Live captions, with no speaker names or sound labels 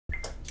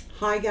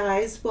Hi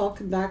guys,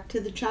 welcome back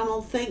to the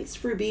channel. Thanks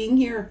for being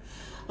here.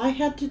 I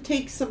had to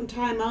take some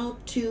time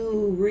out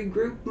to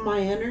regroup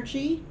my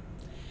energy,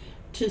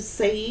 to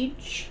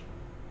sage.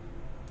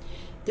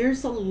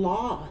 There's a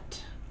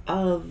lot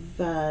of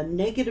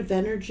negative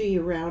energy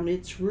around.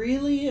 It's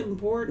really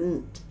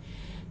important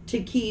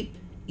to keep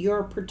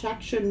your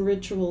protection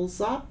rituals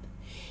up.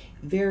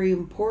 Very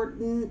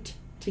important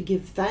to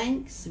give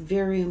thanks.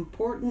 Very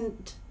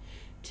important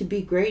to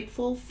be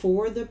grateful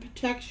for the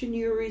protection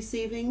you're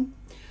receiving,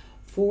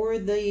 for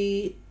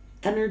the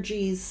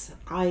energies.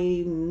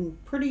 I'm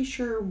pretty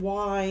sure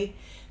why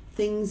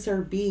things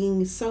are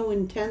being so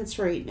intense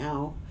right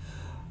now.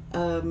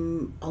 A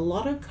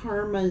lot of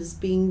karma is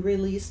being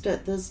released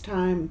at this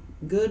time,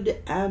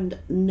 good and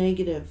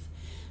negative.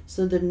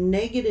 So the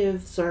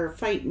negatives are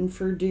fighting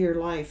for dear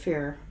life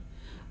here.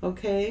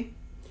 Okay?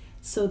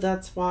 So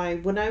that's why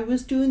when I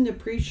was doing the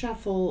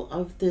pre-shuffle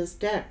of this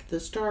deck, the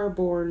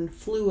Starborn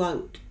flew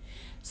out.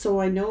 So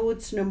I know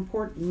it's an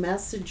important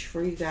message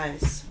for you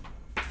guys.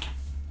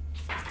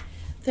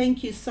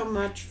 Thank you so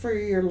much for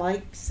your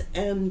likes,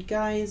 and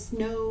guys,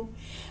 know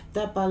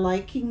that by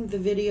liking the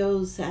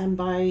videos and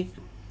by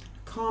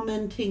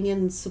commenting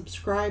and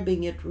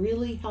subscribing, it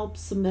really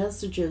helps the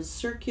messages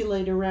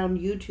circulate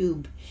around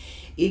YouTube.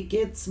 It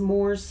gets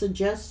more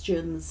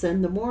suggestions,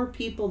 and the more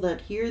people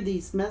that hear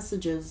these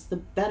messages, the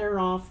better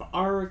off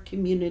our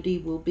community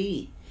will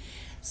be.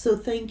 So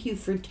thank you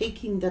for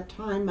taking the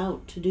time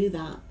out to do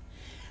that.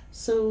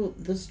 So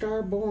the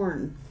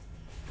Starborn.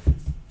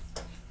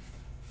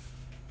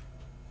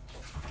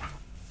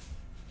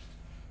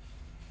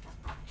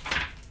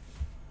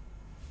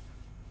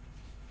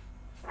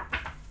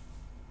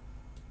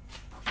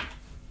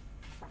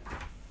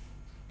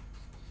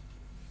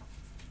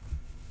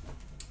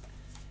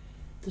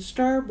 The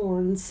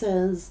Starborn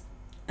says,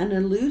 an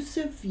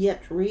elusive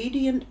yet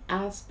radiant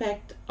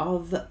aspect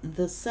of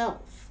the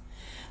self.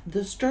 The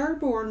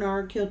Starborn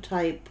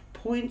archetype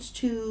points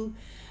to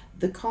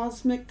the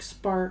cosmic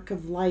spark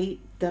of light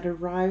that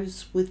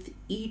arrives with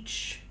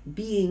each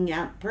being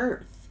at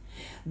birth.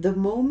 The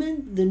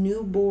moment the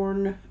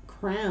newborn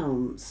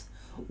crowns,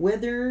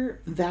 whether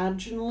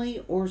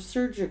vaginally or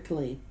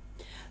surgically,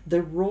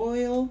 the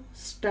royal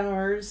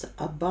stars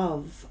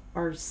above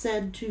are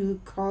said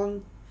to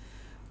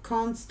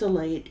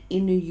constellate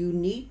in a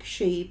unique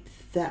shape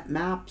that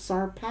maps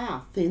our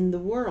path in the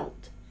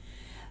world.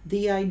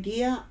 The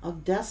idea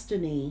of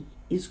destiny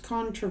is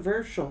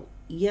controversial,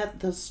 yet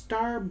the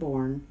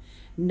Starborn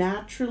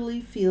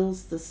naturally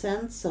feels the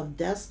sense of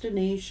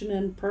destination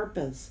and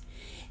purpose,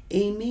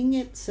 aiming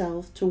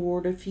itself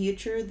toward a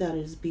future that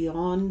is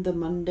beyond the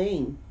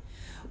mundane.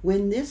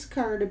 When this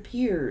card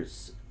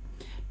appears,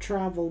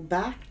 travel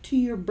back to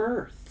your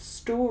birth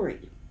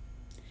story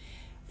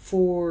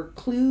for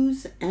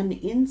clues and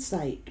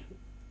insight.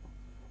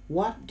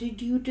 What did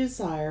you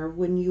desire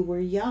when you were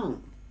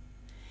young?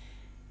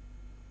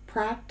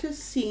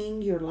 Practice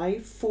seeing your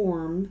life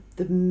form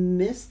the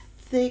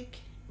mystic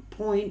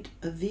point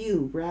of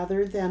view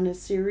rather than a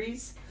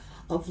series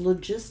of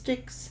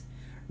logistics.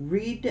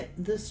 Read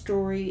the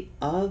story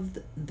of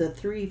the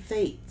three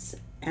fates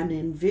and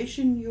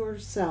envision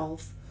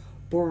yourself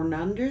born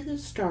under the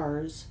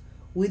stars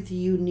with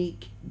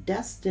unique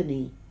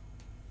destiny.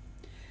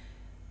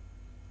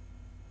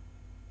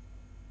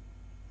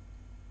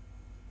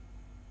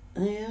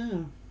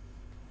 Yeah.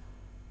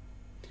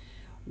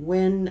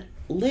 When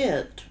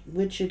lit,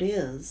 which it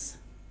is,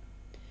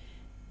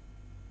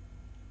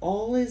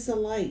 all is a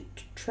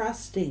light,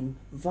 trusting,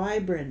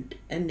 vibrant,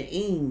 and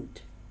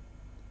aimed.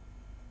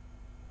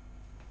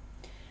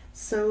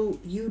 So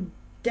you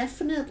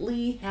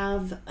definitely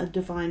have a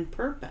divine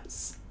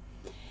purpose.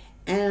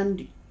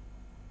 And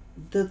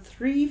the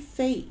three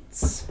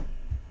fates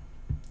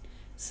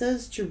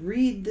says to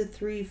read the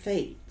three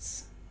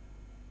fates.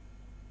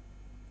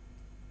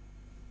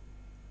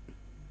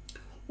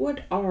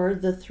 What are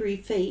the three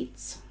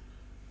fates?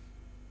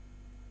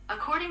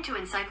 According to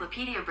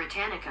Encyclopedia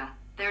Britannica,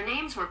 their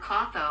names were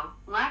Clotho,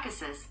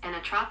 Lachesis, and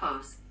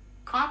Atropos.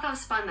 Clotho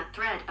spun the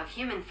thread of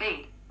human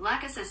fate,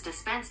 Lachesis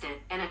dispensed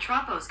it, and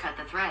Atropos cut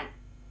the thread.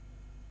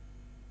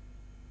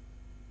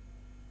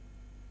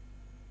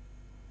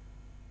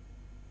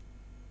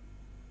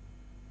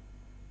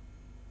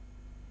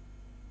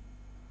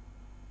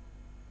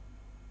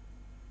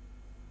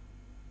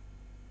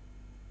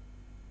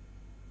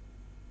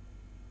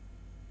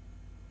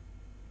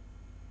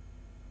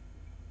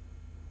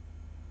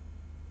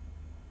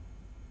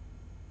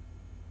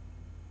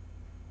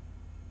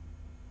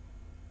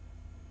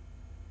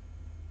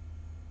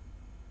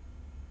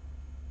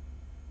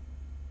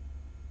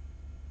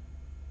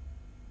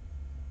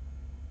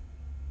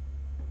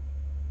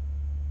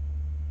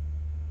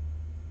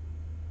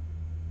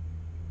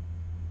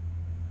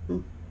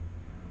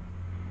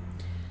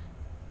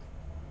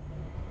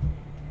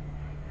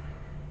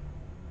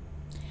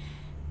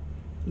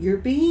 You're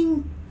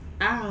being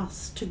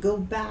asked to go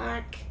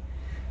back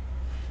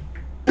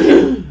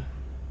to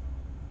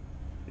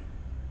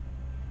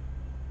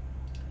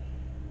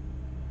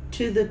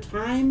the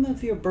time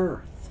of your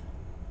birth.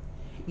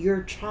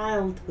 your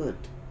childhood,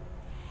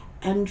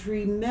 and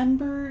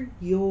remember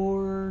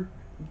your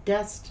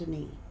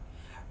destiny.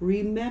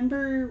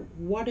 Remember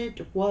what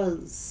it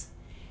was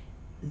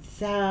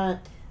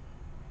that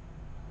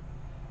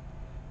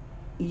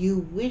you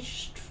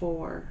wished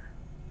for,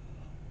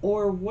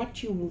 or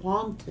what you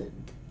wanted,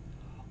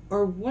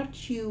 or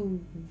what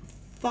you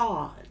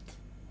thought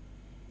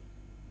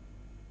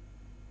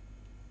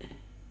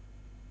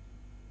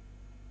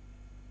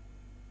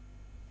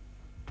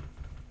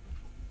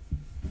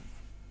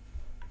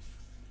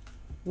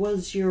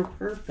was your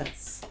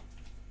purpose.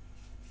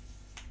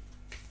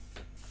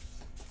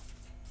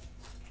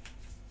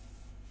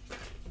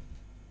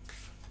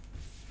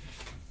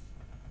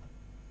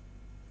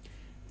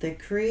 The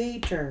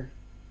Creator.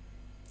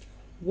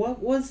 What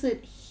was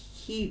it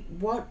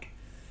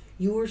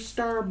you were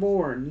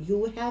starborn,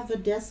 you have a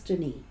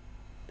destiny.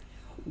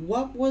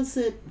 What was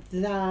it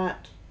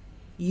that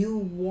you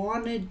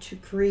wanted to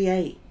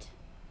create?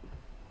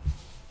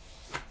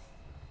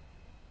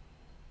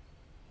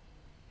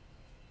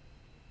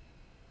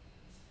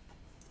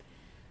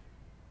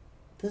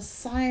 The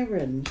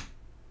siren.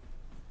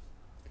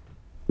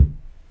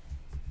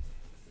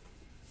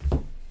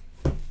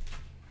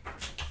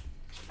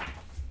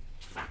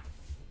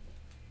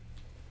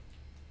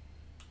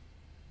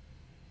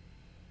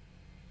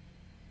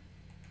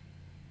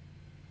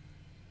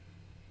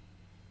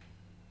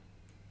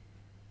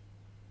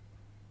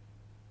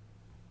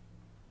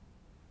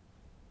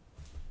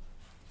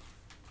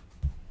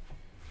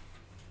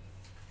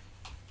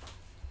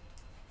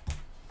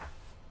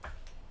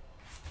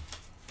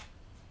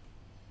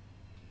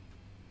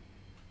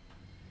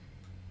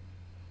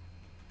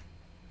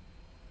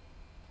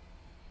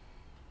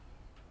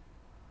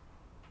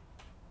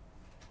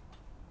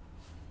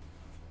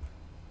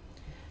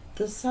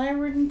 The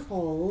siren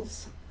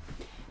calls,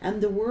 and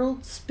the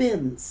world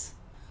spins.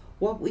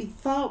 What we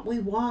thought we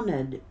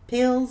wanted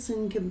pales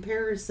in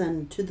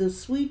comparison to the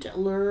sweet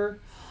allure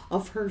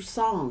of her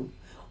song.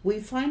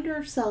 We find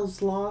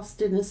ourselves lost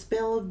in a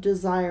spell of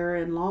desire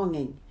and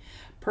longing,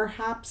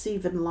 perhaps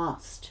even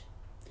lust.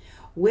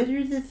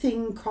 Whether the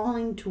thing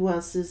calling to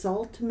us is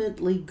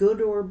ultimately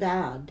good or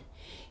bad,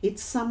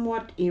 it's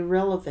somewhat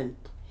irrelevant.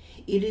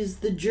 It is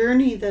the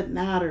journey that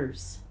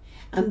matters.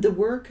 And the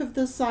work of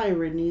the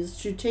siren is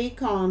to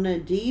take on a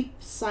deep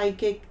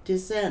psychic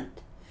descent.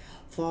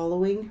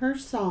 Following her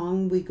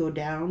song, we go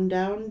down,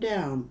 down,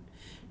 down,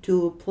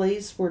 to a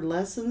place where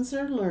lessons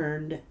are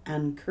learned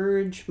and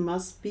courage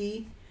must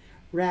be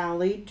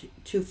rallied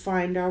to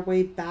find our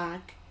way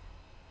back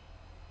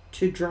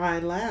to dry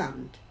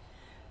land.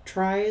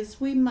 Try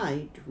as we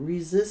might,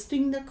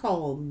 resisting the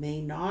call may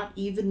not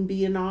even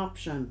be an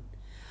option.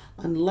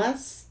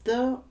 Unless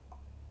the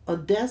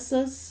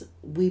Odysseus,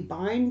 we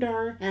bind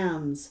our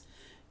hands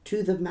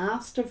to the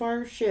mast of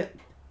our ship.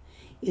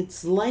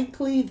 It's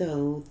likely,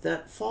 though,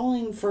 that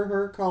falling for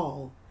her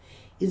call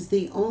is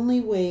the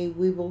only way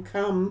we will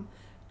come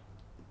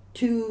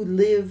to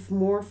live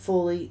more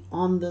fully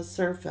on the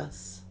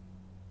surface.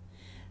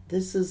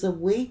 This is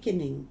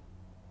awakening.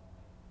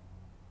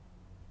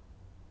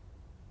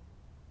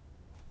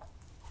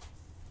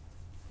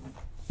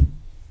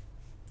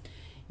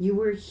 You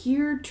were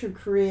here to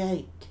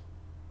create.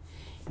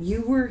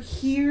 You were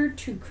here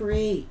to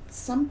create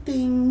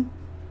something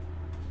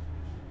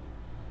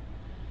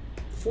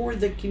for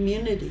the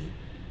community.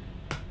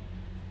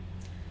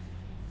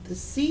 The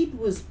seed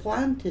was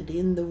planted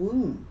in the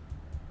womb.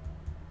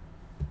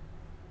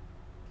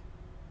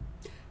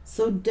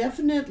 So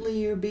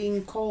definitely you're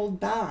being called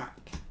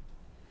back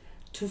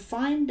to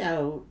find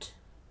out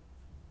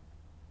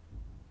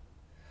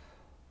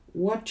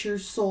what your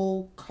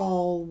soul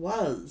call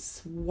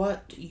was,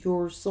 what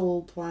your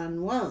soul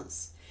plan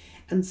was.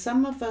 And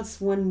some of us,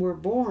 when we're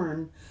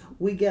born,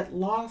 we get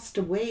lost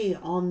away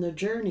on the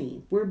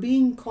journey. We're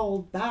being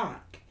called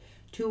back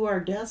to our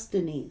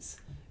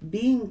destinies,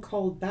 being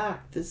called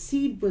back. The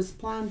seed was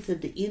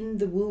planted in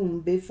the womb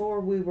before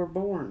we were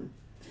born.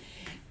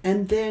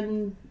 And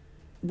then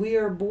we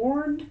are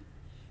born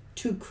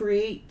to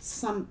create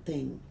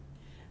something.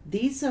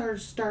 These are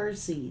star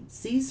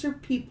seeds. These are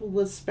people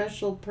with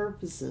special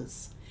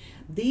purposes.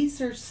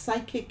 These are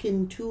psychic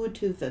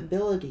intuitive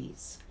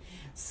abilities.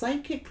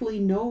 Psychically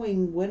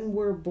knowing when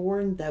we're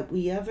born that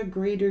we have a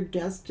greater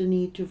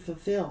destiny to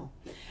fulfill,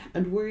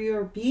 and we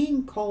are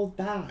being called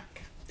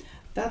back.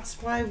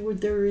 That's why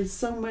there is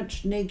so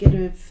much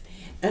negative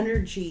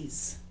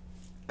energies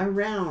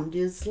around.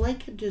 It's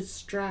like a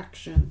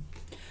distraction,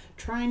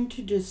 trying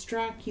to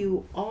distract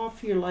you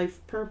off your life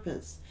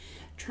purpose,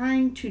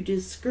 trying to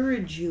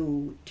discourage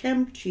you,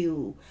 tempt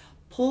you,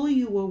 pull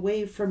you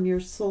away from your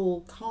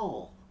soul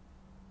call.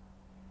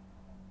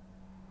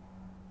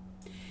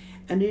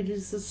 And it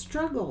is a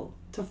struggle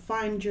to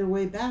find your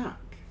way back.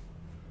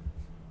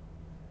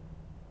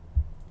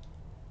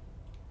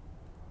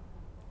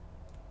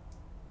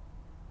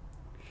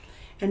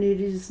 And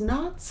it is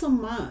not so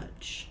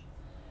much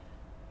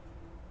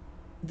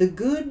the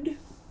good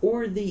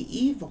or the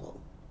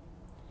evil.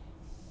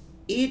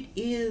 It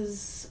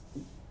is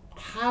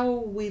how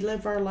we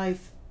live our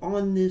life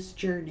on this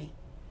journey.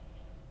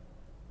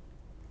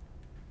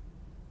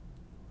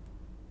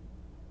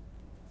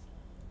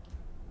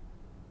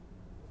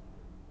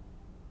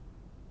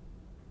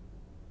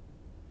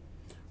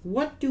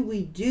 What do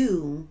we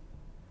do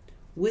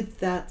with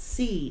that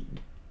seed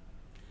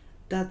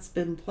that's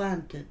been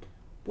planted?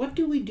 What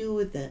do we do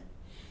with it?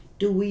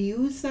 Do we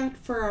use that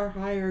for our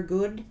higher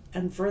good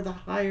and for the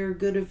higher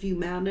good of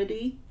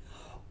humanity?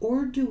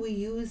 Or do we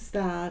use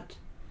that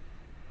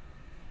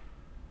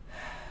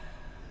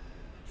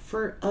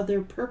for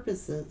other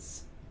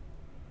purposes?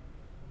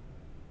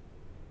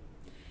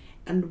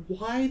 And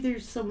why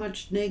there's so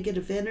much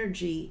negative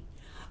energy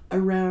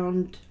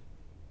around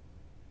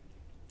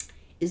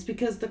is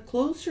because the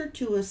closer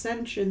to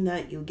ascension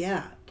that you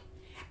get,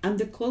 and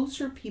the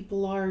closer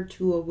people are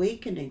to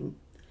awakening,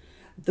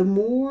 the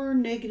more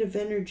negative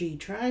energy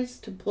tries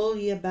to pull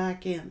you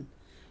back in,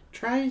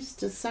 tries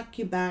to suck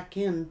you back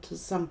into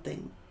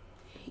something,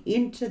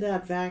 into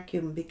that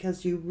vacuum,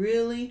 because you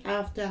really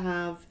have to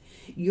have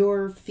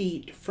your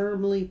feet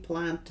firmly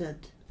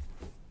planted.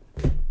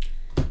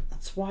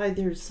 That's why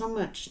there's so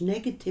much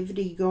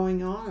negativity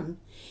going on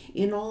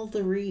in all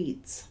the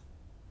reads.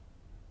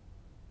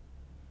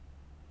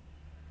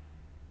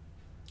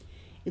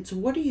 It's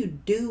what do you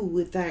do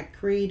with that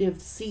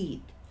creative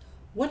seed?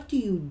 What do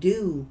you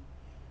do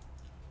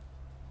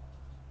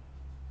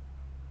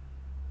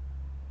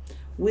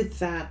with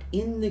that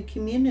in the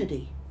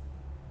community?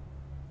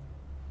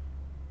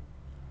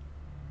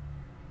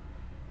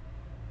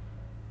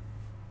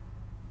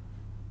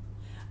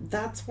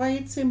 That's why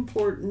it's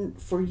important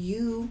for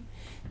you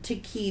to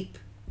keep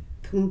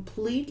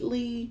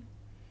completely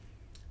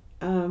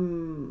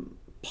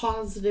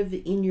positive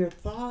in your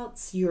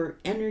thoughts, your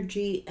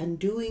energy, and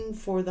doing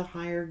for the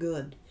higher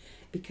good.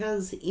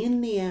 Because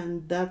in the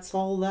end, that's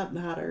all that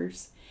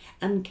matters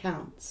and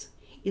counts,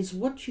 is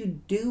what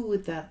you do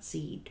with that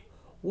seed,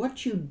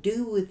 what you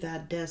do with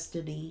that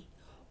destiny,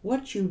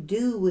 what you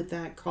do with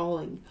that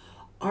calling.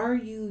 Are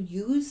you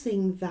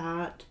using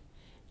that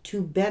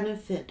to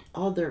benefit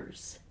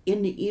others?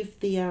 And if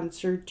the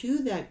answer to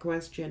that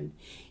question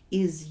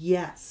is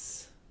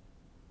yes,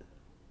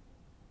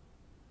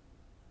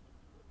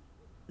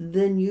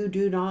 then you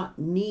do not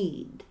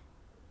need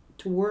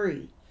to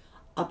worry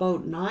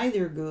about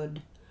neither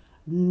good,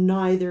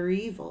 neither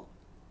evil.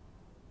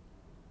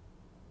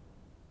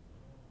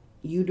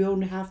 You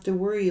don't have to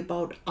worry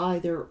about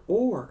either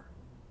or.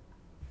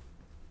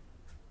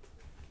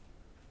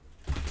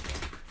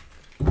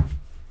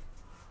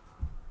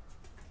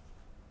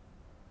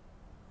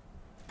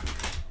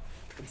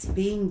 It's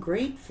being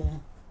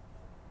grateful.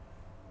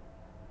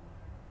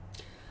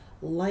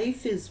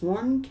 Life is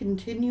one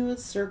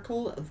continuous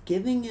circle of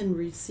giving and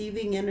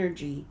receiving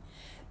energy.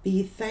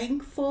 Be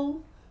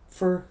thankful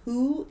for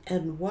who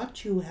and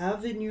what you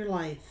have in your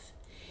life,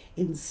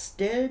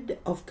 instead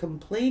of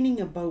complaining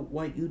about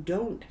what you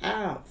don't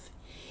have.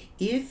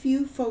 If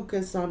you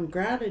focus on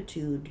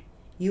gratitude,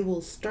 you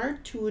will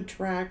start to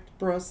attract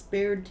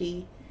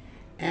prosperity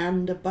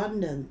and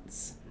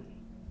abundance.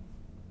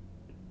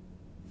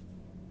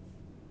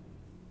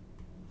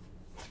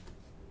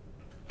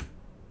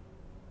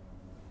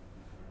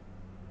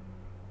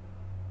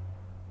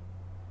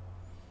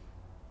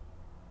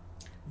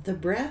 The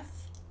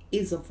breath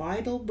is a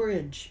vital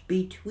bridge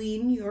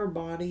between your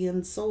body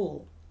and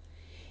soul.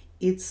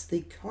 It's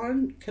the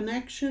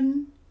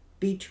connection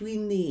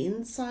between the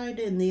inside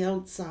and the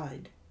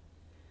outside,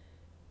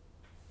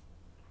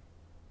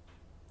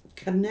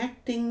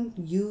 connecting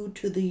you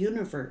to the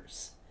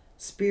universe,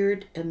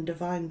 spirit, and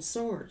divine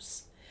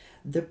source.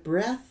 The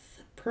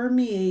breath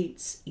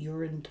permeates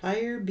your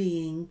entire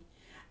being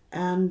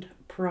and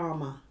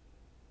prana,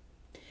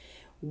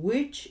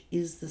 which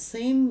is the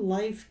same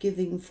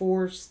life-giving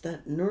force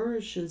that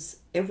nourishes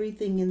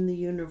everything in the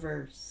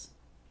universe.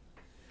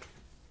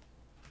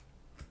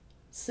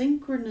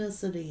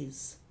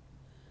 Synchronicities.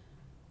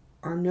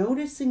 Are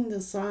noticing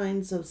the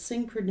signs of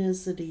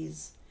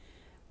synchronicities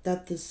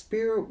that the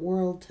spirit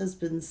world has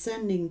been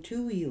sending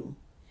to you?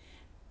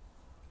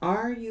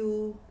 Are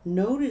you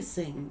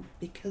noticing?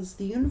 Because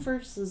the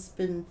universe has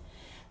been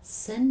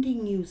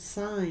sending you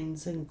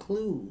signs and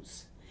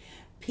clues.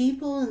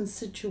 People and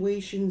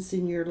situations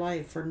in your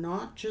life are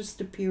not just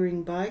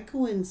appearing by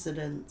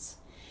coincidence.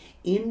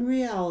 In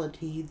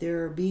reality, they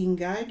are being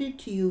guided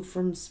to you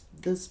from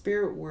the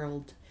spirit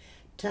world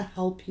to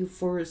help you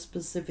for a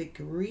specific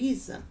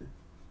reason.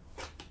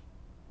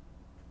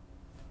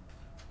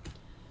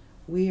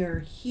 We are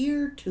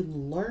here to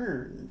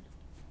learn.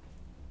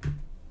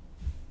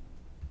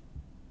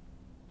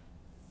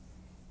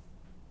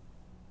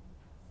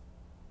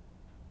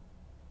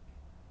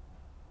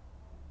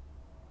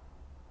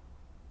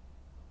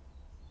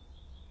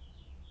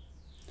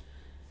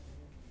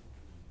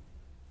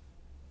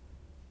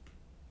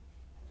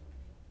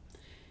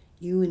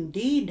 You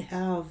indeed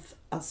have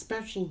a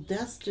special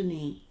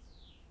destiny.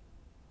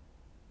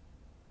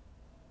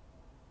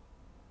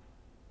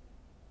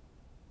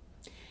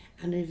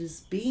 And it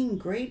is being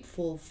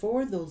grateful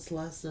for those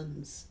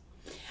lessons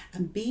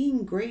and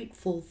being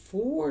grateful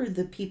for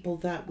the people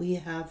that we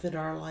have in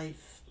our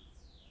life.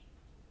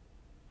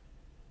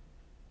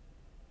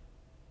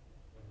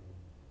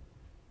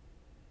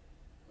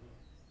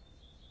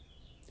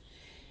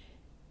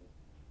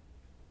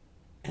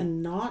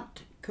 And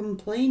not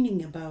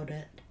complaining about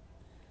it.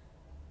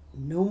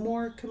 No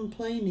more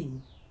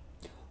complaining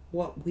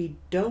what we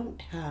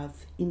don't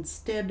have,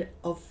 instead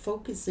of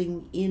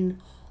focusing in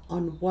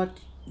on what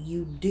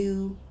you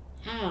do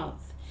have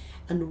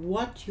and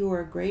what you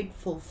are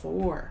grateful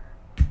for.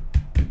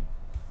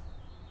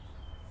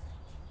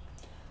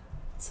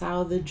 It's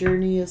how the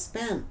journey is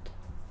spent,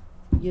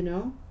 you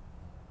know?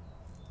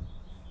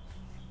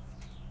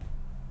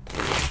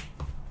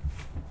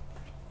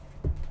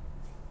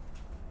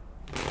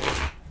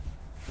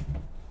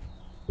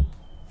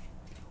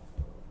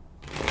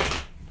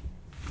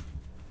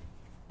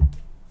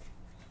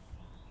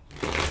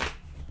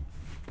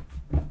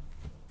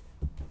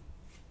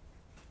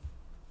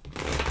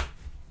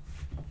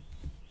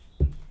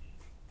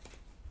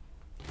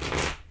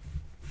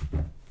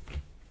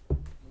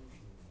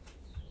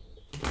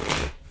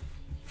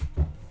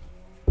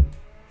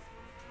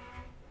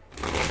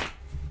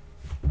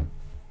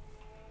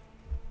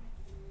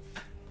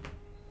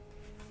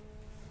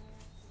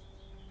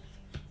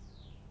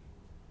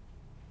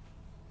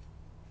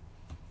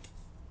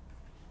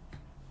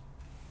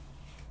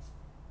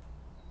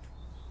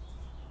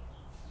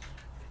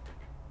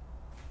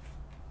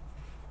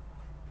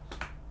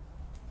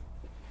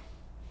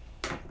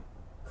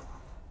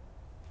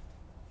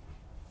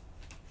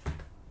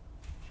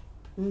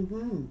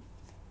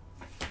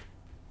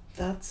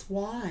 That's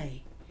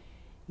why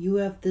you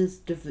have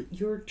this,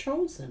 you're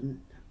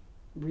chosen.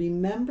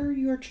 Remember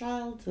your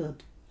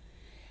childhood.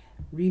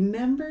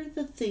 Remember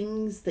the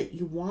things that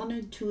you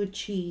wanted to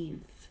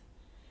achieve,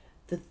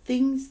 the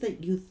things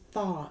that you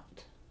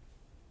thought.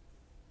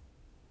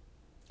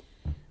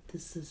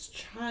 This is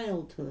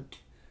childhood.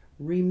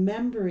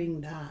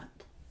 Remembering that.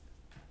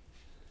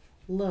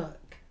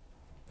 Look,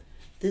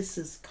 this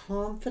is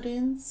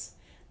confidence.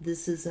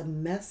 This is a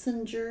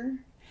messenger.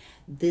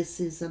 This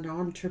is an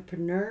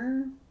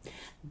entrepreneur.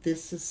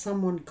 This is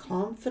someone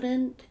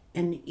confident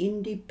and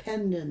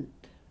independent.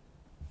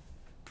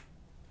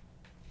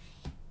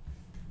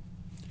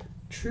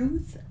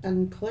 Truth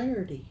and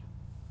clarity.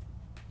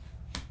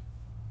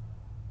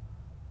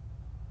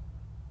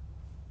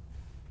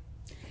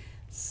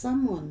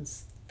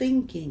 Someone's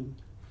thinking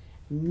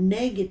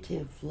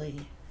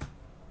negatively.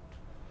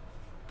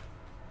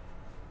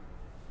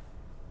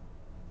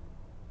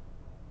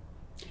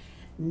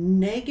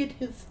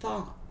 Negative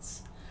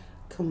thoughts,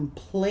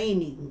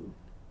 complaining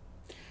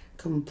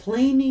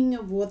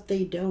of what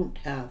they don't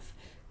have,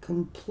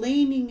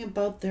 complaining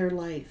about their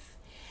life.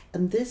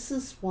 And this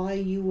is why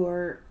you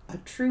are a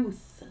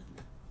truth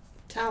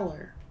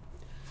teller,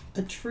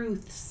 a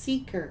truth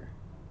seeker.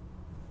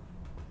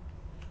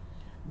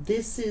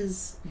 This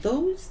is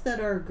those that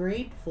are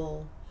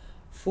grateful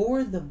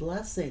for the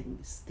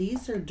blessings.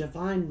 These are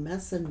divine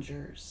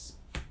messengers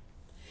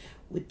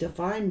with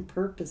divine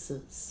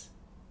purposes.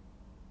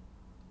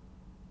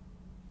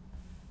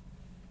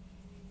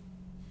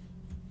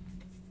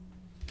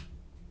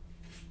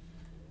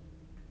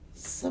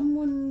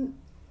 Someone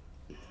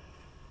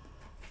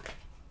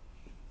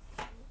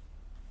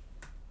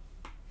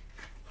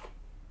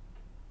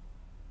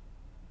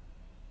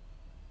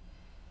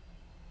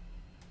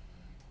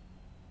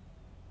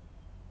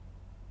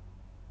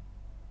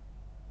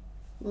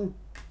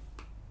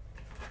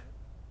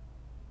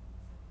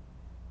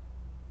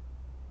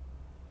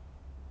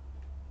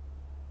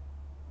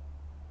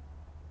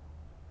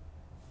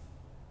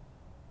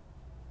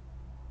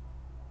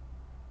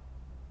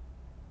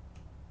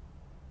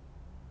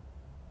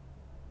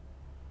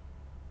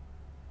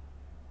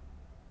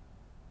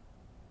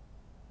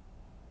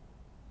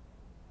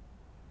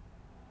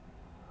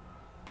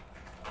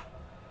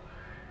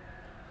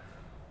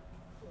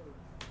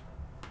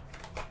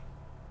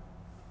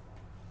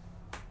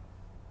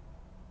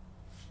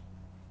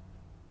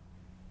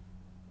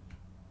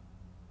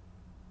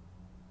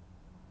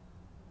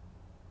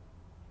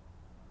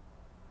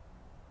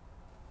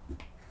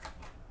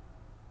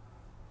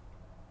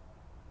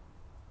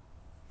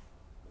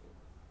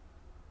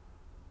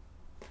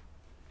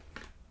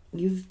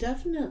you've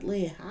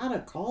definitely had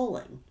a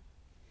calling.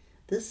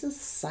 This is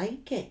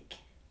psychic.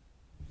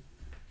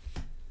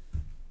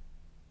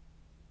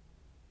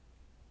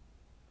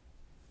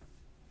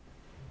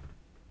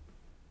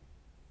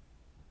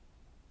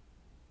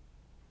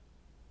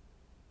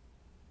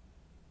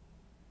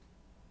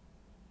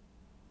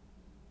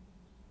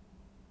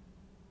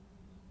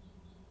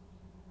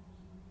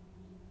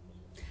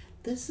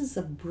 This is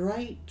a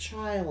bright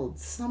child,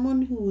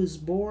 someone who was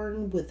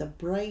born with a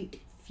bright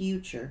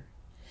future,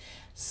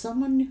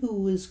 someone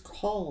who is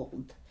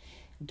called,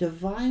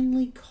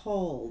 divinely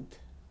called.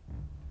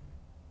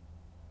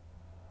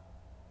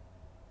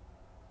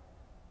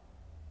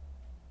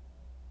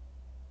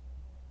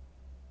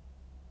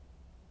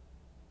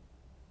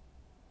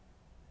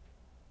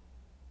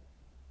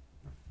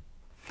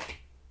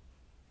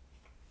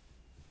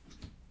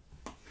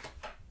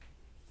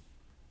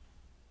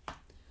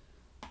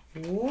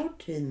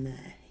 What in the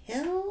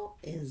hell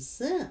is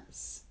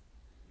this?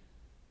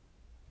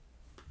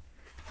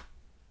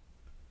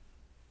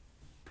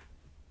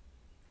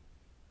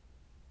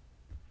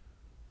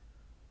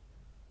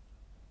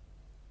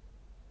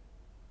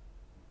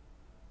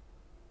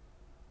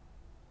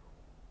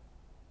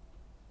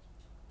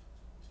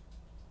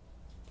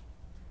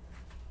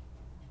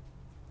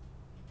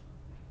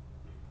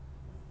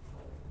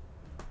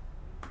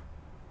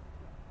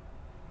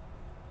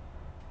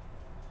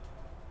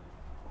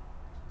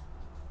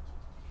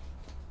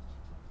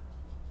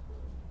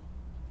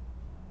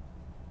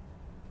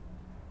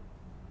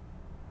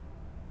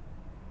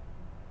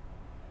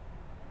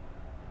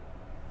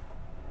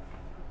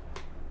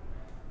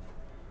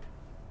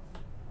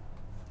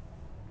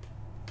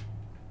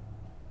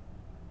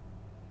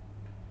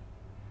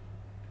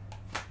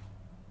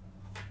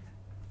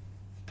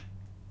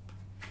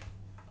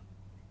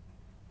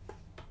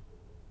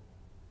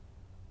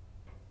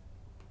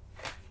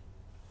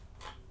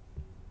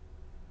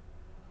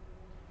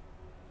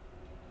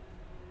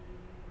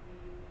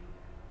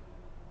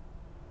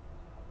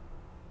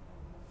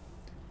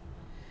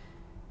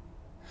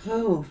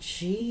 Oh,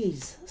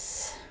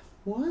 Jesus.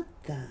 What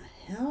the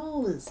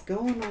hell is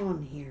going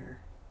on here?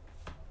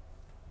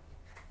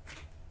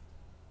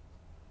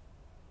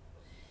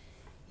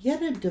 You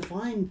had a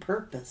divine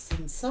purpose,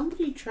 and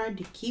somebody tried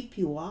to keep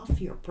you off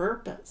your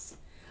purpose.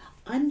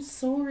 I'm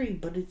sorry,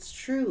 but it's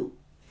true.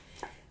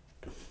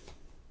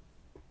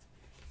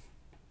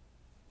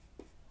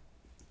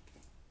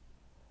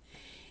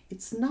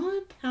 It's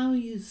not how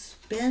you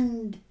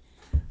spend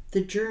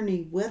the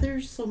journey, whether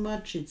so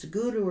much it's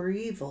good or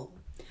evil,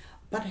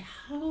 but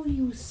how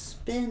you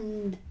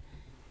spend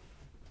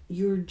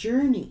your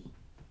journey.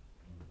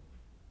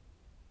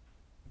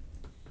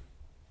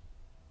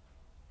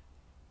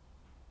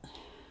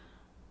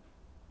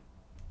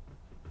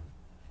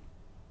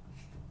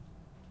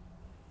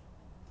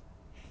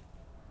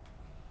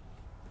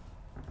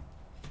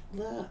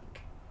 Look.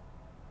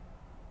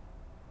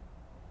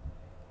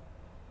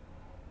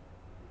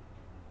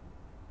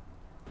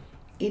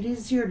 It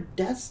is your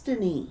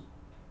destiny.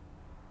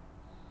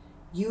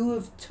 You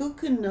have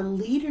taken a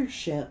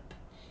leadership.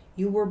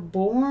 You were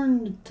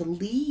born to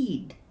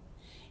lead.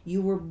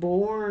 You were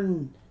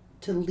born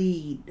to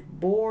lead.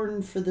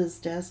 Born for this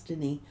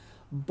destiny.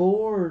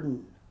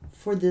 Born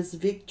for this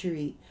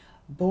victory.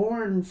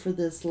 Born for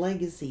this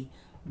legacy.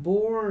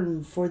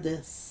 Born for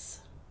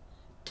this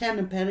 10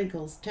 of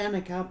Pentacles, 10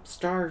 of Cups,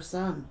 Star,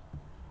 Sun.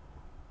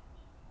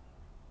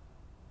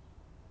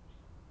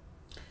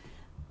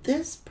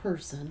 This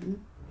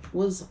person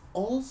was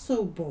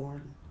also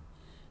born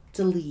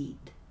to lead.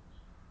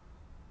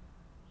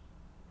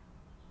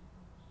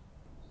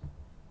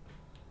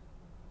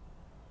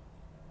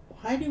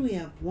 Why do we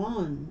have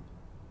 1,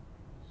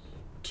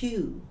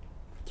 2,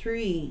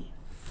 3,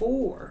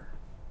 4?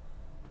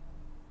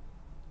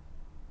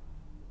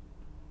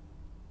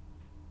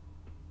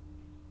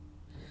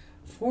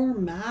 Four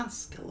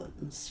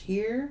masculines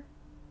here.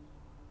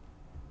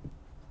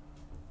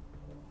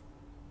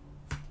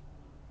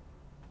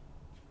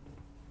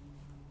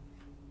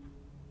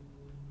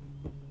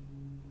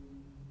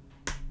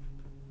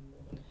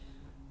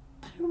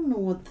 I don't know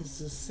what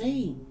this is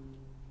saying.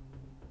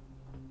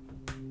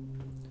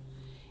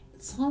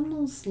 It's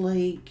almost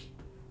like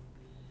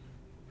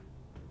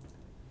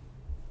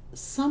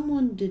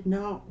someone did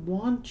not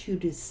want you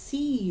to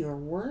see your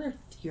worth,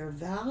 your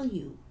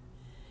value.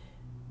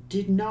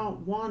 Did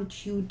not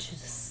want you to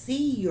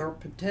see your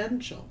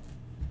potential.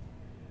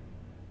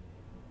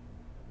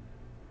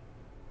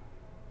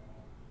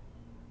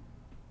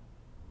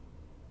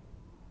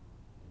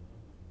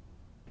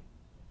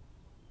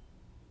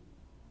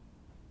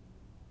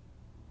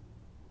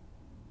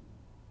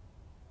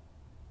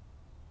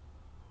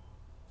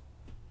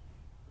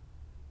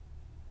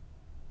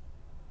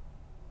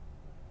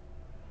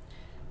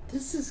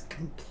 This is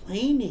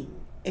complaining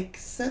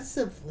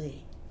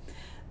excessively.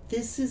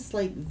 This is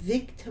like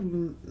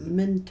victim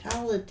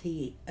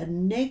mentality, a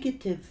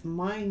negative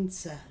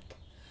mindset,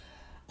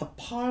 a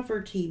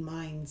poverty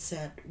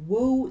mindset,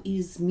 woe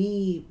is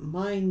me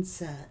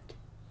mindset.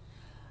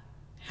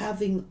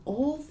 Having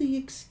all the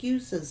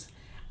excuses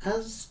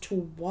as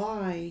to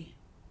why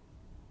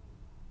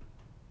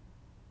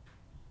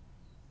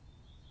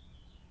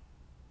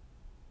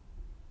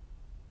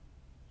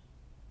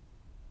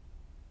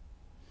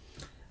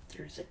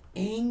there's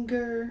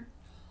anger,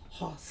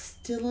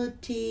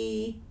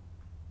 hostility,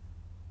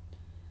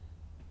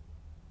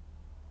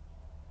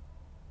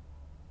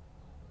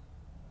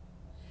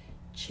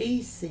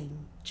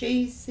 chasing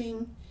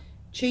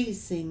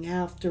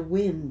after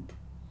wind.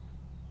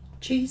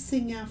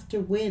 Chasing after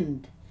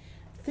wind.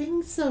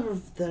 Things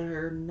that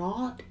are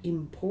not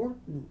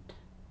important.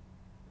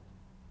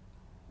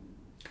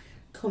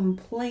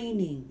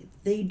 Complaining.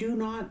 They do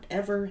not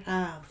ever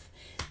have.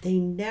 They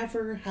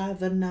never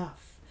have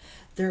enough.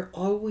 They're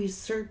always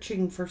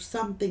searching for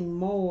something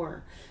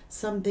more,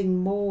 something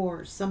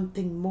more,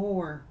 something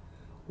more.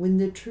 When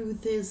the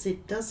truth is,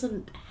 it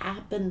doesn't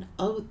happen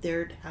out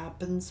there, it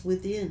happens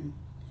within.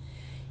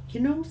 You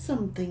know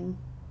something?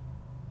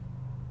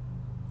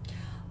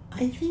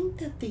 I think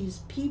that these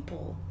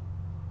people,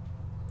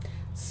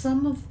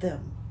 some of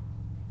them,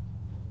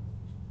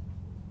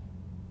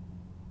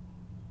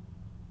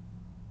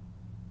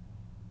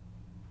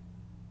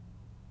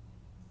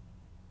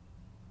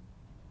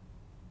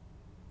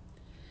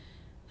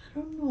 I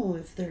don't know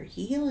if they're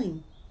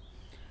healing.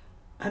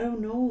 I don't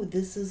know.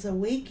 This is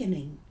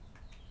awakening.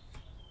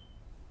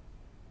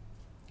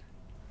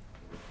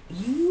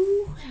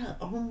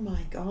 Oh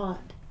my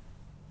God.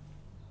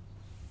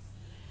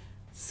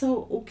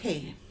 So,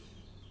 okay.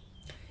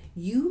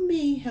 You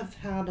may have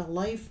had a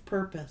life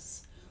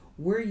purpose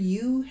where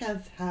you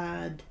have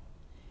had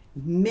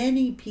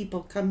many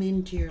people come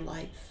into your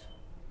life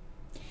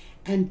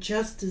and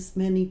just as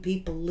many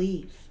people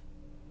leave.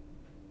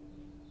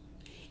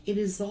 It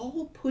has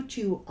all put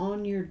you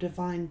on your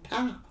divine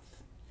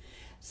path.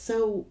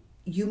 So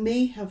you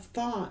may have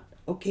thought,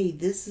 okay,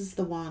 this is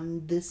the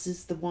one, this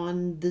is the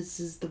one, this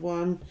is the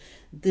one,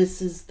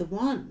 this is the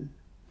one.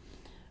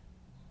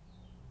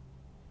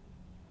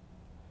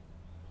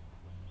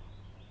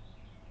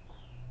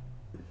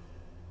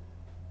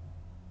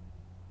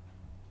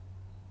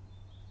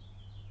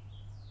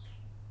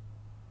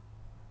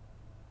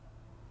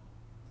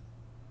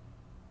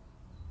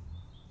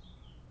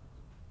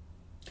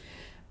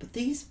 But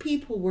these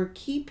people were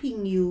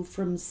keeping you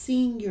from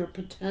seeing your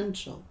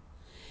potential,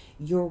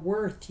 your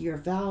worth, your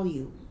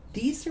value.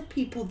 These are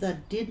people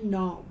that did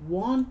not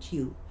want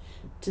you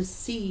to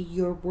see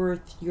your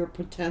worth, your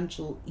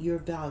potential, your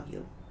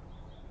value.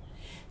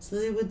 So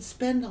they would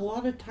spend a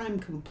lot of time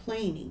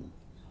complaining,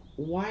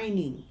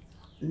 whining,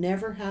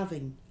 never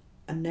having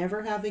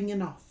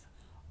enough,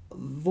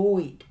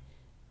 void,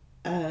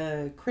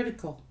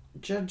 critical,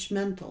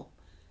 judgmental,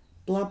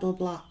 blah, blah,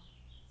 blah.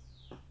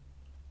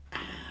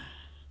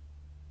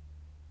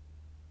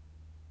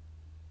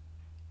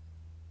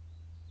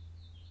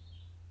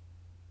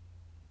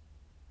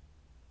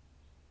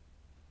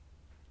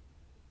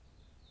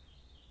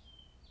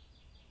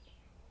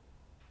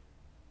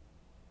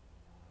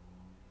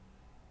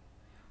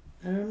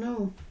 I don't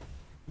know.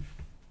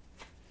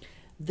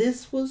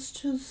 This was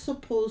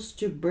supposed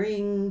to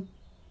bring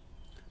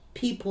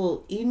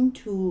people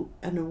into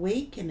an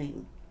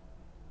awakening.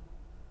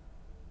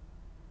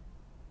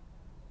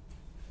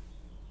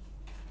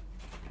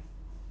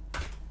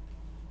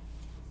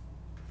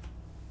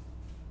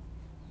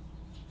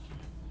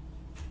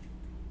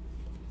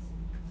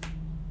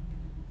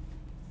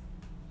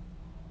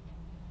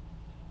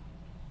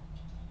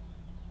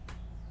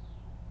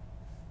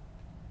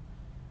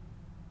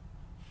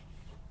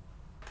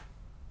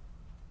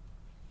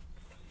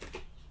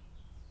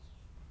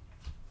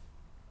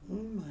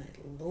 Oh my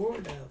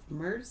Lord of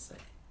mercy.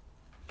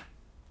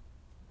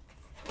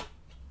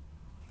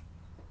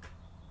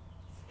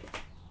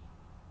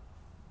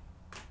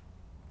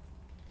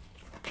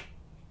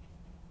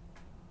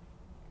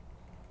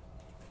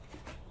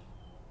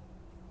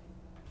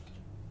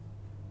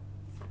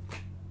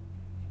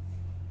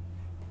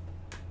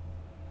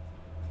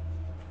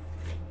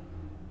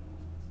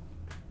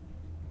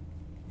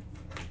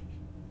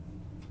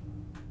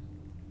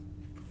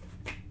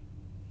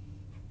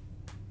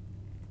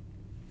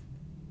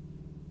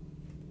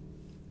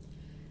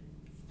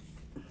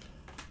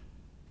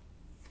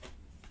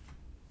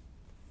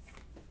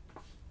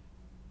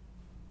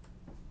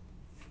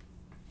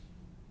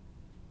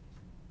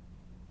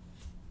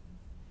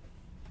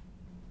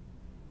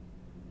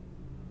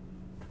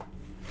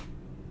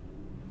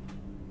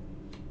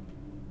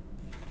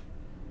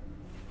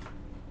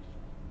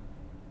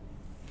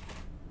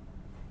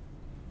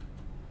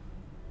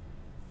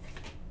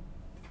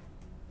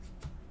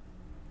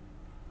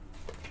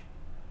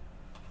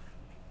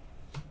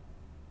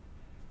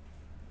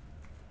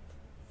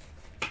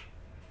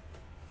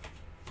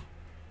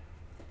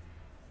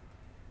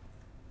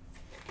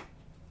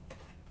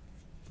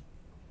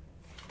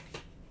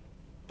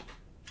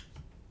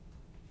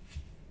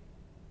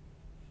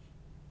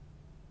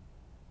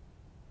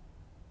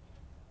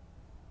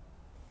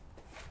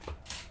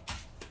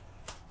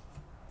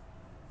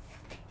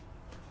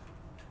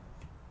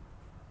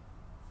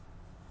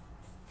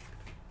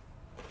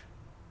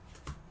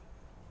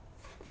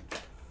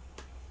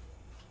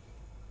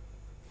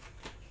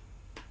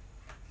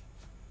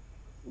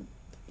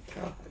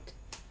 God.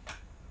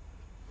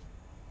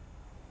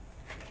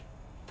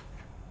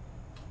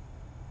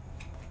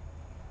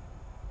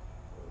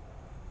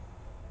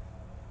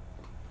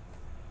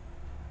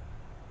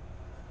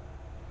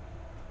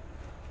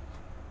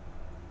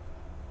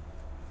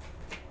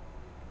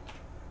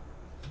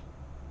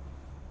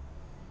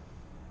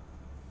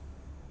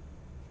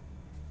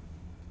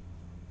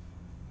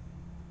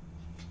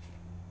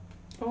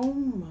 Oh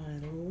my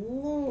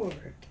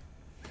Lord.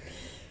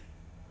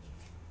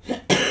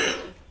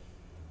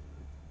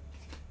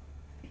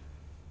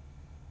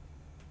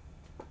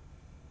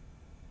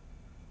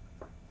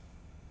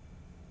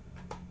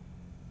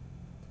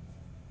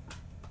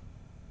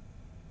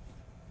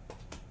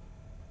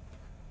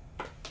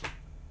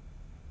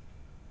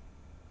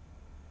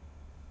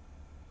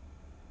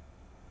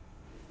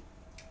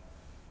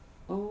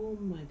 Oh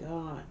my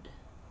God.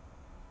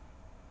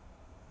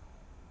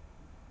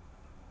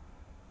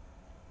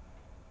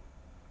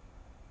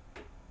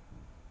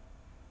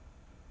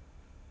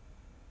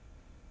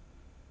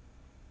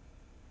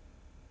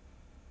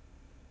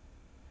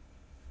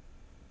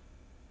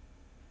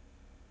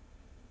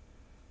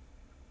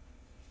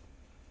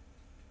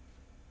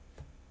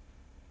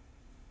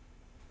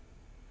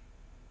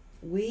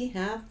 We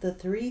have the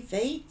three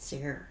fates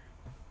here.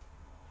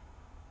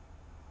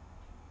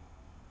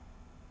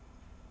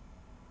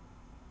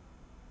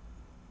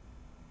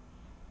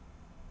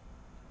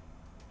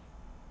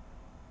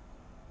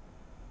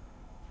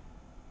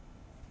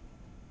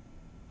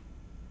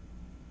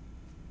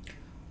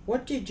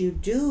 What did you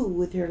do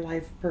with your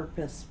life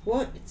purpose?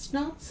 It's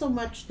not so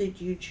much that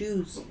you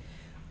choose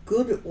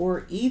good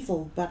or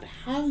evil, but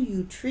how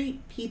you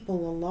treat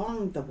people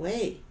along the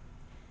way.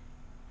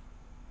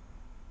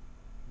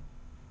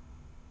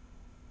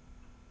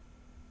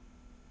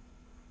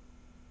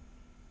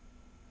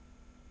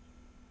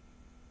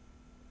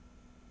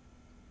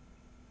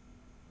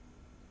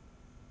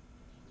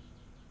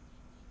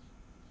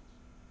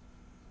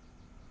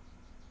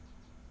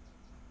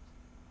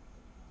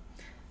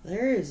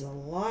 There is a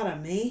lot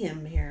of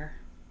mayhem here.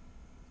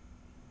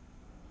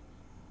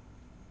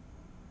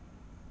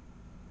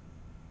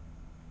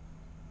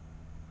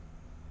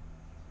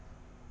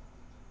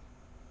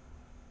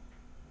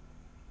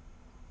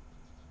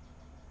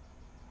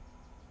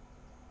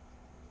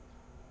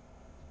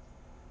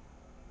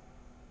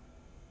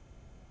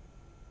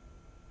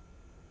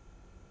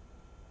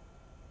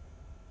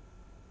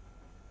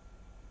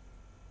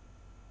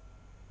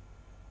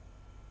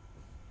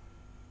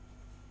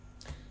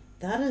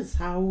 That is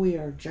how we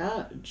are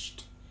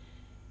judged.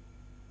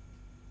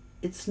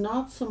 It's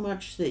not so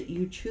much that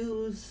you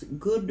choose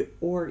good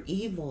or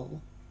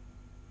evil,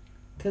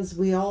 because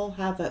we all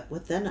have it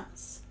within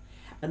us.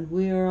 And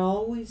we are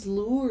always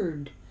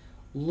lured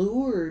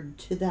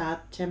to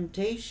that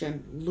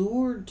temptation,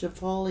 lured to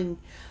falling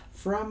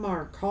from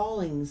our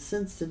calling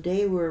since the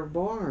day we were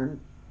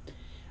born.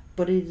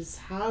 But it is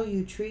how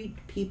you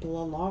treat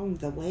people along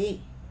the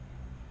way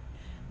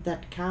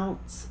that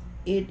counts.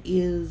 It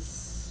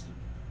is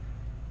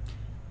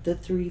the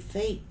three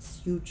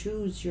fates. You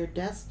choose your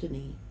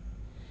destiny.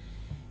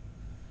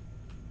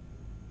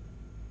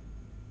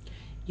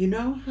 You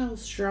know how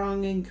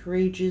strong and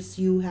courageous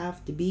you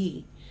have to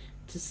be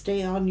to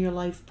stay on your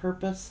life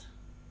purpose?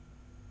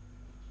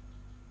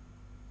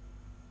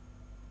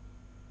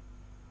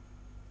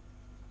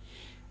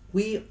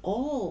 We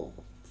all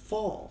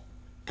fall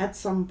at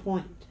some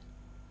point,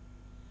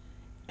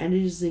 and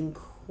it is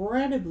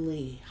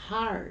incredibly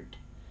hard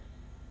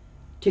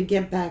to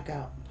get back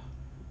up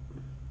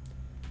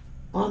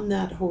on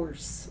that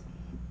horse.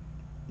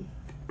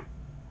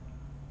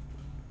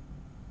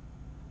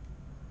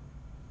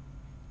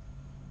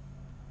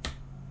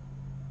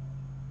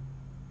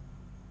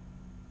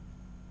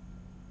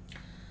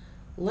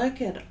 Look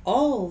at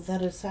all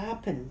that has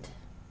happened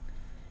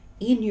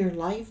in your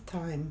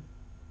lifetime.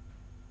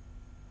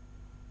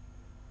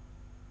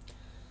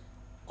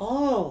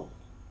 All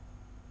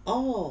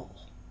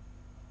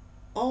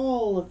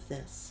of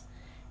this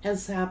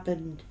has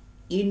happened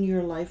in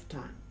your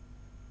lifetime.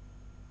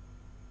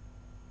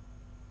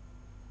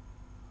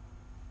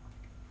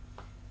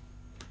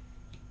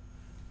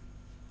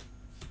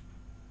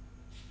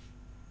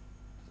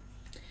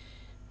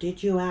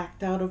 Did you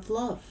act out of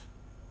love?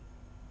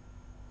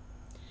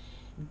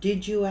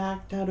 Did you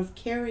act out of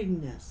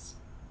caringness?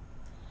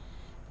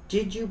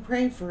 Did you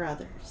pray for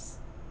others?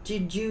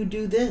 Did you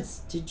do this?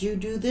 Did you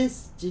do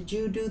this? Did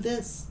you do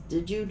this?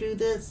 Did you do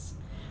this?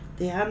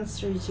 The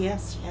answer is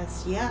yes,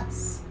 yes,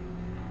 yes.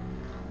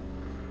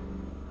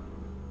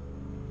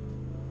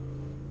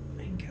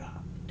 My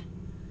God.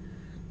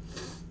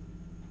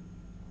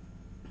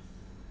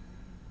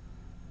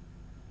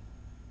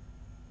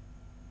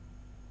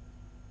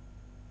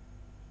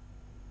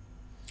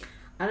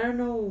 I don't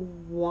know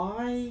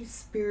why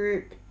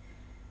Spirit,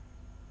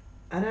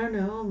 I don't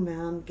know,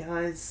 man,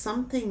 guys,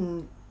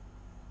 something,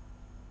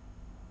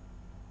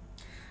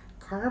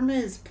 karma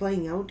is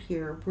playing out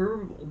here.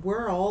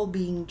 We're all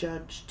being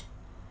judged.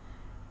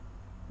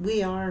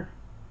 We are.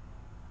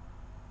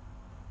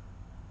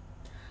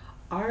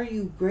 Are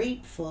you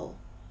grateful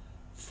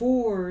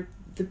for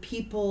the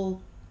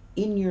people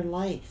in your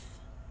life?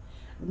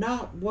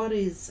 Not what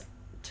is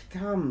to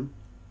come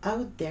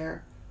out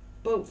there,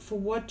 but for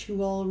what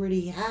you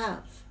already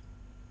have.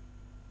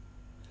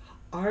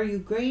 Are you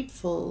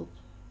grateful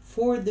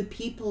for the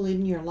people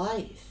in your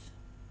life?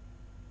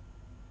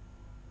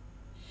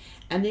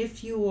 And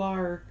if you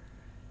are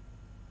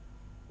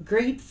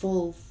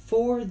grateful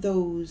for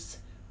those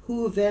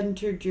who have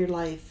entered your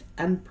life,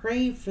 and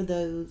pray for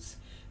those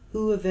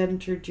who have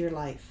entered your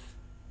life,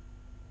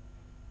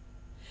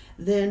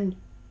 then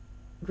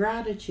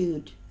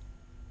gratitude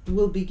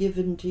will be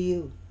given to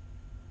you.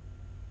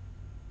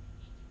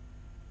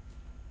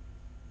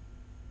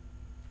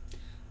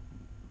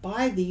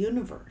 By the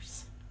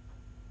universe.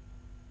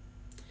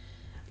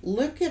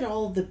 Look at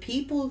all the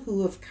people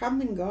who have come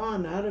and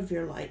gone out of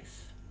your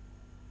life.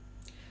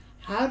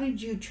 How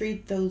did you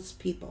treat those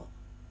people?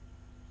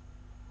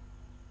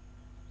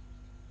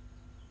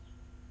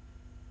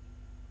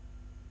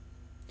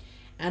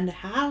 And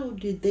how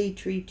did they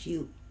treat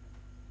you?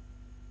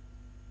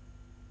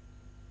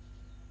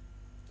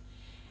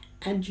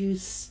 And you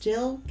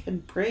still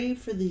can pray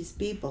for these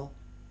people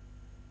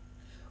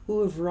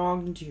who have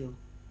wronged you.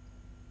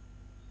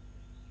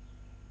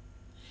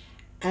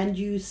 And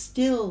you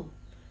still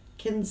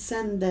can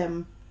send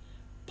them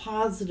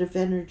positive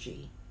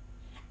energy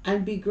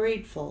and be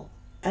grateful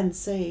and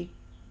say,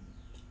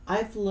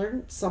 I've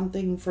learned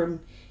something from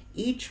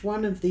each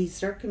one of these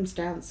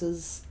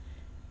circumstances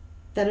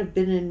that have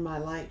been in my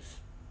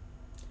life.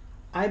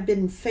 I've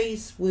been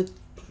faced with,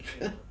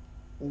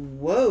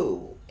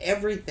 whoa,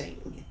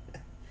 everything.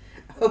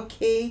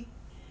 Okay?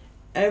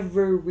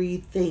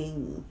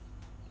 Everything.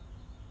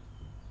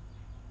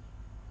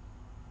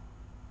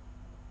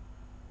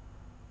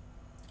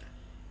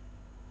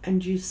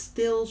 And you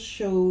still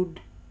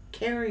showed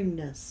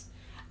caringness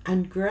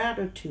and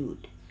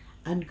gratitude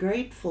and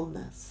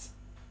gratefulness.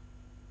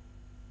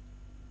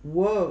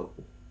 Whoa.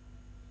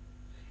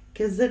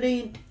 Because it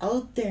ain't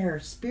out there.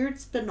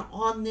 Spirit's been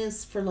on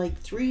this for like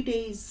 3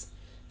 days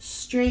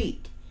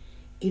straight.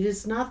 It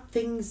is not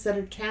things that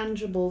are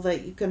tangible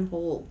that you can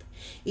hold.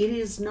 It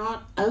is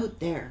not out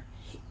there.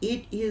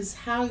 It is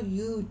how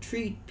you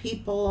treat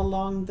people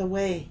along the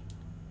way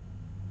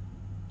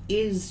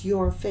is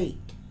your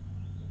fate.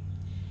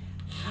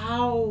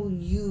 How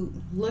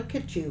you look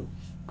at you.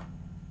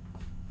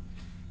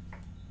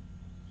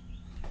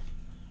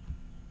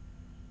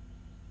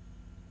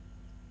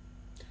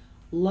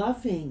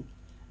 Loving,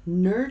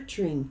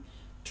 nurturing,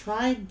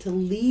 tried to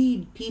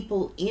lead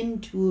people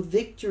into a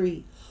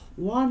victory,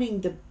 wanting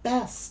the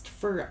best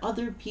for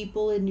other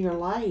people in your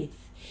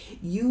life.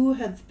 You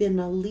have been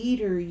a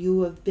leader,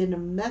 you have been a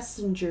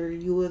messenger,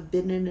 you have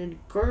been an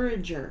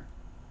encourager.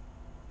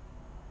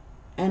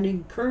 And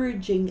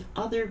encouraging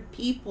other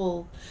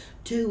people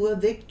to a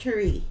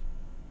victory.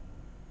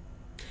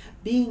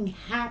 Being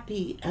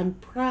happy and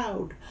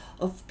proud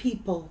of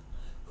people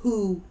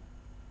who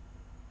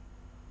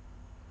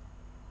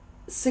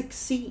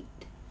succeed.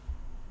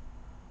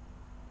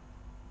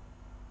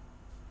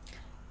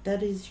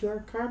 That is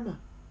your karma.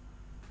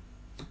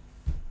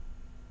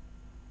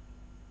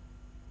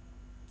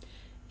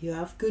 You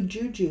have good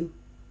juju.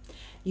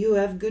 You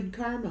have good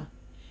karma.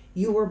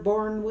 You were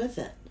born with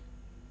it.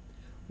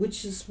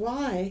 Which is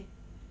why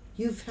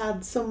you've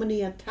had so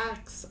many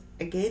attacks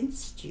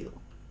against you.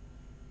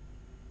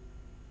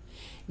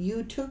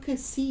 You took a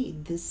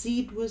seed. The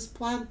seed was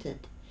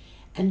planted.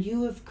 And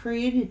you have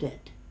created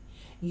it.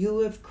 You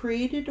have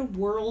created a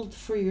world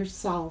for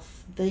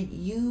yourself that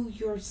you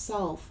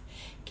yourself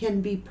can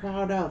be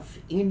proud of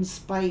in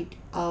spite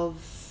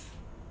of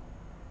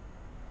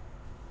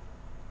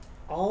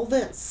all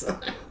this.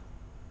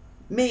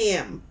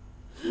 Ma'am,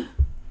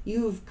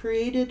 you have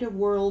created a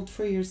world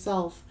for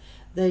yourself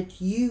that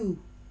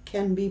you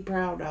can be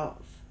proud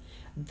of.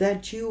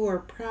 That you are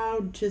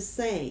proud to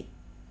say,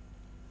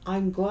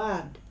 I'm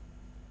glad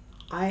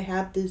I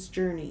had this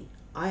journey.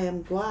 I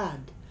am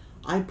glad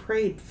I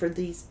prayed for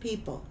these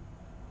people.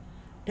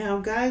 Now,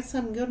 guys,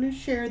 I'm going to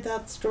share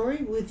that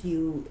story with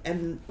you,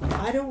 and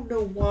I don't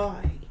know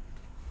why.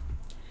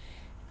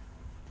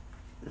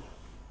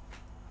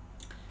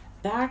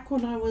 Back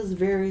when I was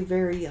very,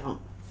 very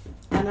young,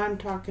 and I'm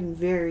talking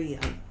very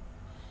young,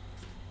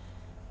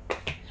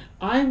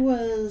 I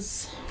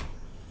was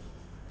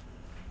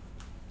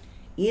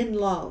in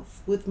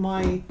love with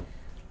my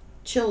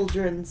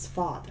children's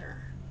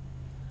father.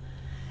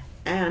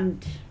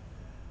 And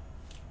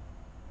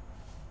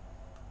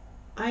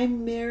I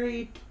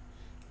married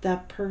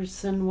that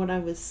person when I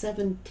was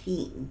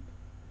 17.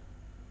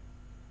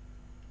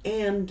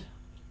 And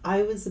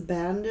I was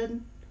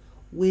abandoned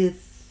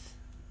with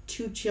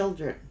 2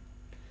 children.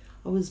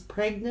 I was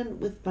pregnant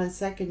with my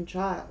second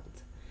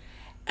child.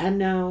 And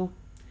now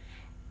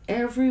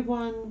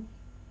everyone,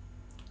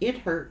 it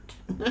hurt.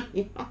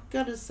 I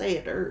gotta say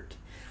it hurt.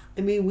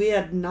 I mean, we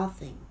had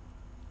nothing.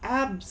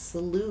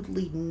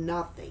 Absolutely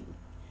nothing.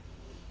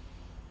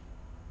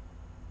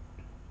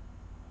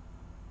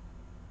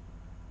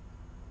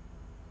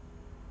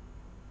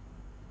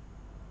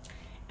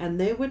 And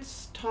they were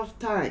tough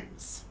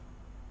times.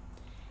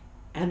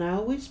 And I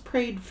always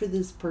prayed for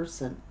this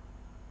person.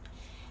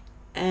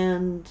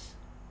 And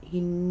he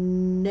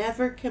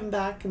never came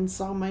back and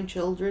saw my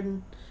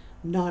children,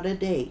 not a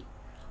day.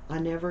 I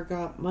never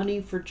got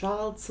money for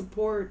child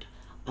support.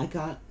 I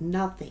got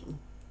nothing.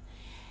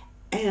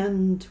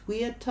 And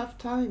we had tough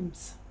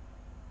times.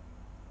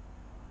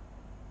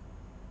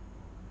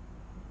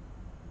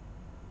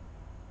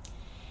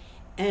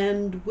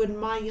 And when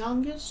my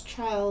youngest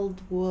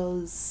child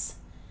was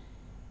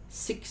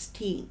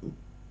 16,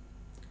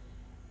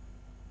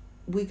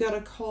 we got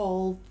a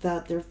call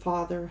that their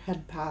father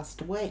had passed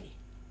away.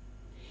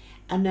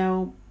 And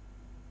now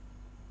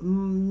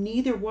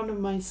neither one of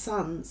my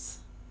sons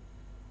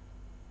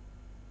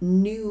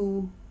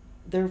knew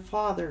their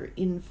father.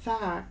 In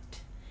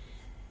fact,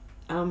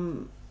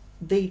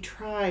 they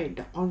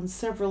tried on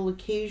several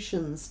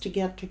occasions to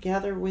get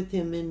together with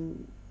him,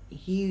 and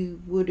he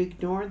would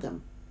ignore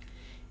them.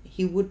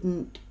 He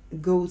wouldn't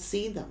go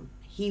see them.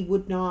 He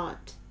would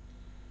not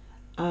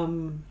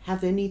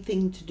have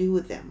anything to do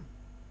with them.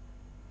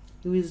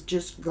 He was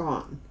just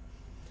gone.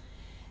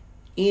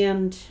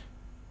 And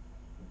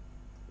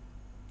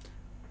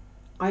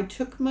I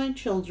took my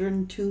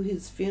children to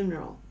his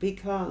funeral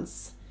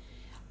because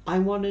I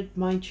wanted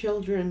my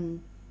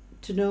children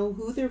to know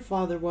who their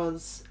father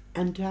was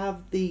and to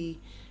have the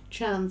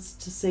chance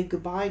to say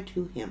goodbye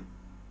to him.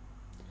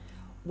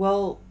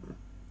 Well,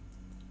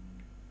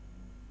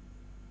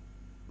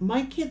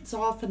 my kids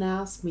often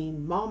ask me,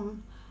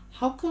 Mom,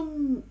 how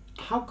come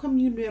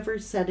you never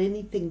said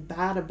anything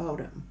bad about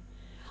him?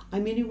 I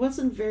mean, he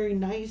wasn't very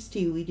nice to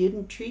you. He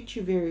didn't treat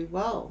you very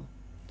well.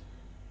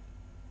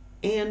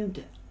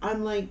 And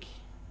I'm like,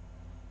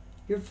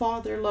 your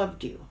father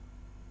loved you.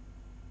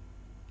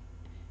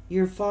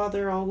 Your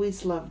father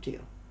always loved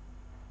you.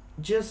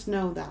 Just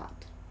know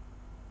that.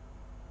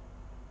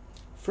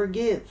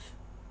 Forgive.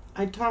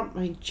 I taught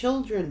my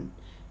children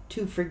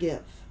to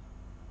forgive.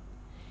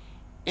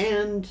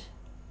 And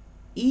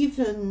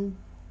even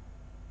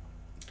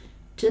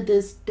to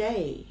this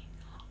day,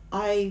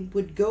 I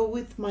would go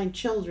with my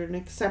children,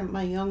 except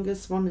my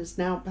youngest one is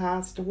now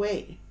passed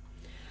away.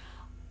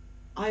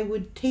 I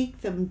would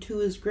take them to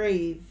his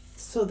grave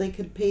so they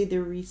could pay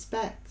their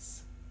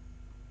respects.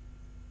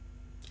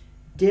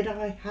 Did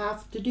I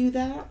have to do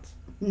that?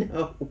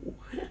 No.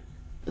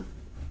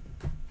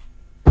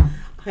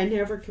 I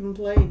never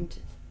complained,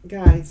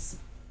 guys.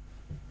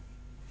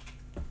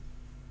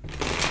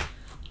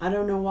 I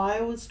don't know why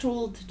I was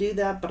told to do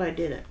that, but I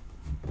did it.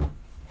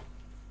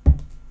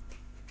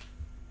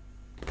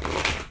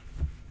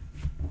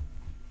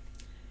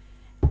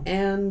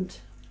 And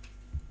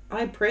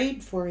I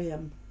prayed for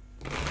him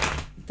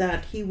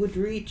that he would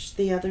reach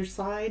the other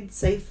side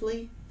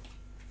safely,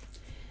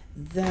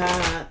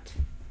 that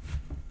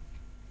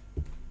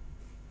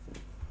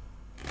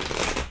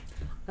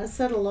I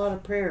said a lot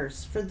of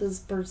prayers for this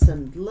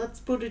person. Let's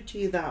put it to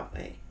you that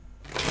way.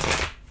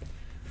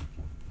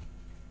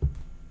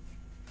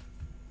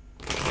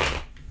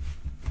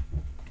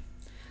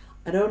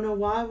 I don't know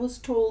why I was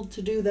told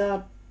to do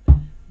that,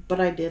 but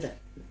I did it.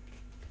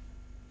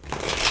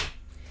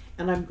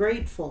 And I'm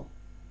grateful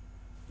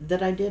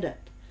that I did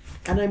it.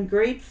 And I'm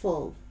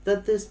grateful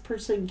that this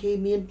person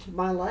came into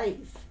my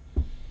life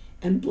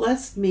and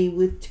blessed me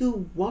with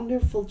 2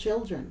 wonderful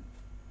children.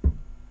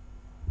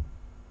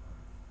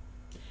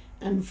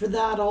 And for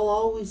that, I'll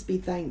always be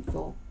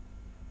thankful.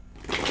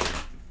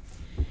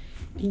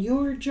 And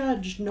you're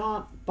judged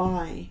not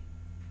by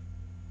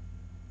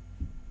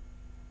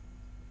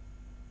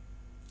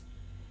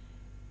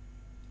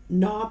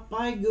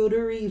good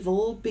or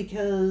evil,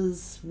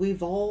 because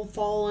we've all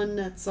fallen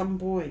at some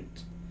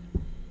point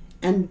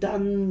and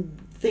done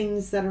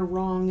things that are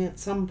wrong at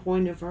some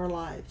point of our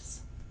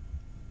lives.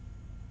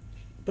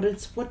 But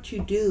it's what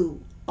you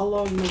do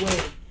along the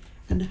way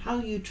and how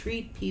you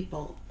treat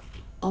people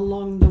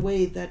along the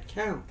way that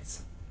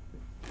counts.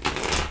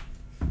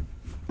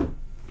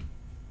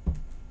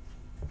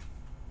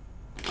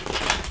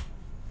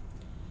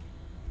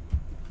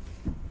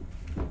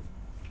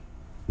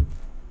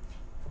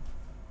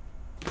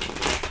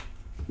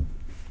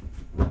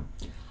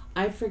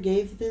 I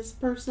forgave this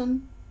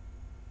person.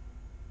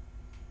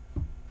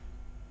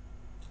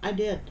 I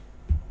did.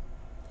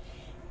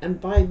 And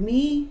by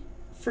me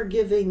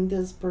forgiving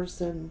this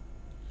person,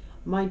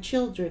 my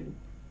children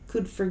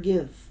could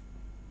forgive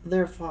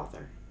their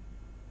father.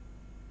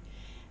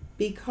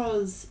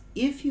 Because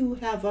if you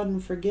have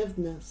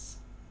unforgiveness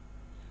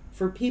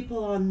for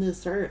people on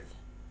this earth,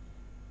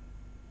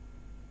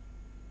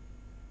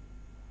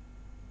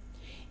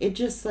 it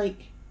just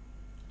like,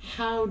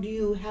 how do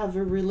you have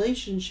a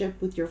relationship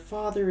with your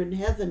Father in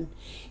heaven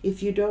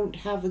if you don't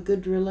have a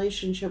good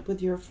relationship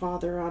with your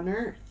Father on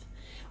earth?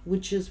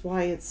 Which is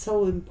why it's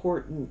so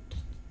important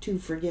to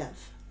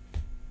forgive.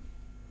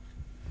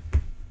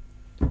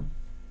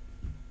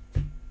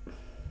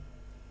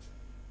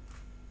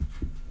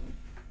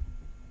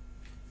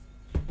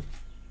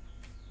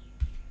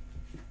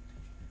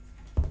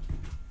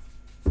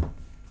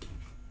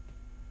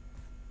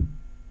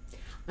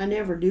 I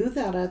never knew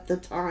that at the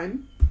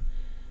time.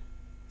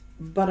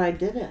 But I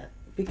did it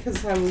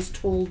because I was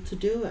told to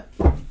do it.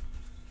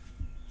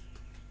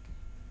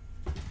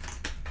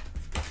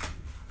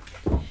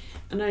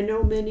 And I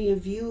know many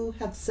of you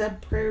have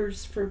said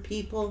prayers for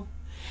people,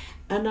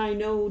 and I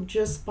know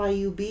just by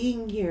you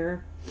being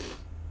here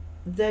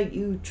that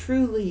you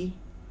truly,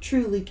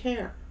 truly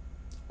care,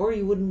 or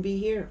you wouldn't be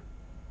here.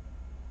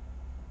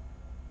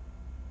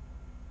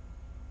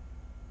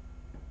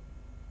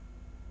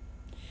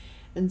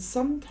 And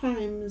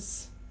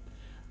sometimes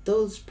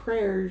those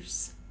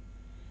prayers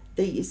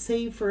that you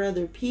say for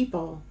other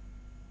people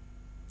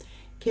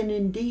can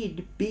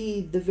indeed be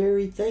the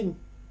very thing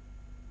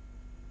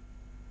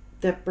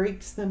that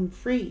breaks them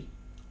free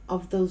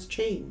of those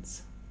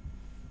chains.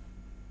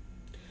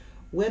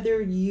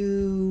 Whether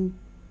you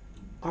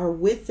are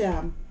with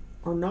them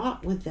or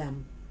not with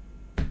them.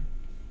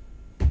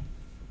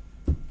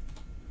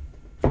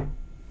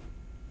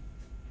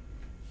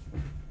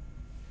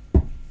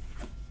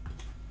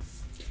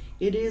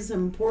 It is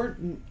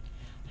important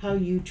how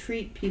you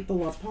treat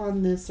people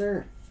upon this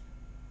earth.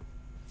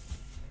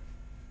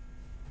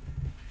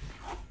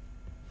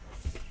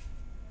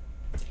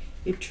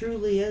 It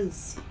truly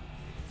is.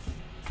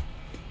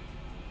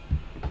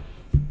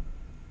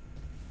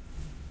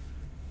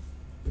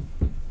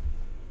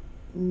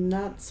 And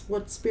that's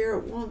what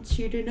Spirit wants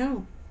you to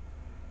know.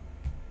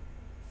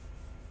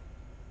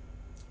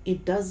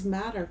 It does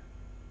matter.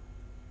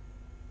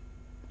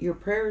 Your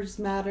prayers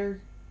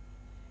matter.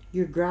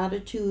 Your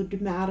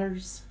gratitude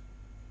matters.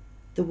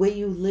 The way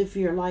you live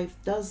your life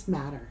does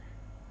matter.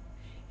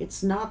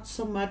 It's not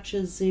so much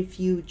as if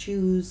you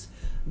choose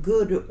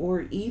good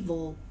or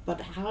evil,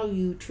 but how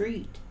you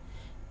treat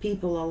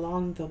people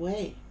along the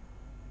way.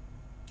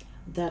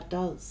 That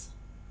does.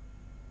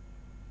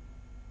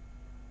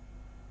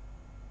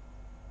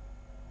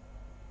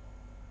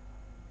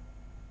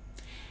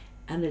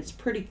 And it's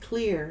pretty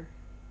clear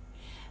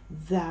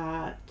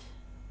that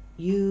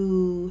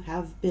you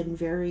have been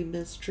very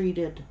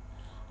mistreated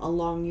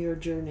along your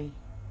journey.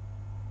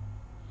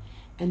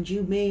 And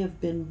you may have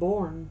been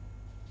born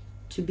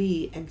to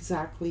be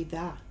exactly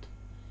that.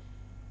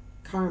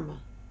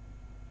 Karma.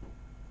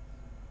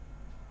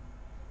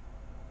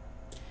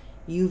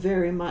 You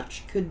very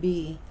much could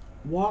be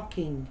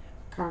walking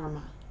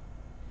karma.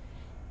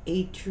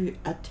 A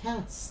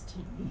test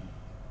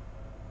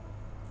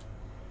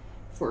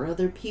for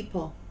other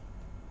people.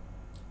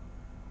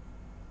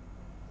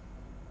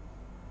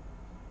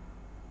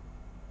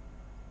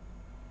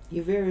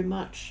 You very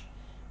much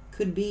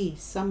could be,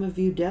 some of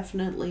you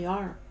definitely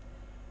are,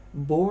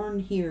 born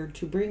here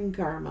to bring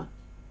karma.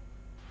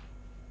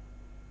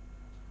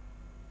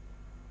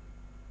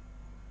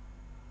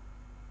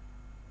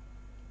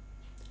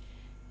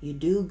 You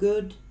do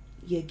good,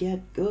 you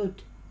get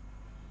good.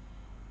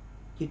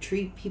 You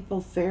treat people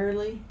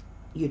fairly,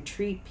 you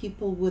treat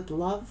people with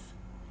love.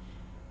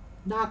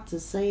 Not to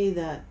say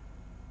that,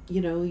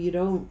 you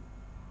don't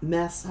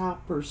mess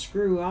up or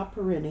screw up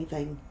or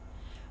anything,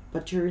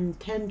 but your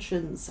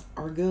intentions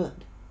are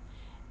good.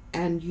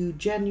 And you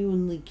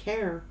genuinely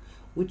care,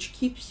 which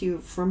keeps you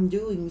from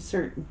doing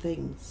certain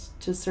things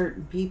to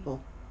certain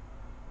people.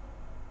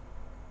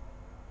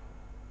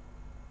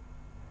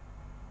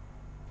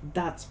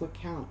 That's what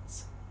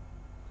counts.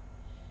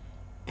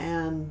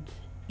 And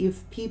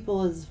if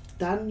people have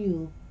done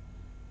you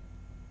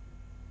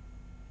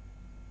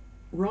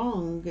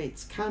wrong,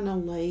 it's kind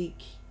of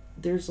like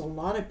there's a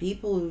lot of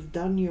people who've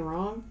done you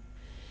wrong.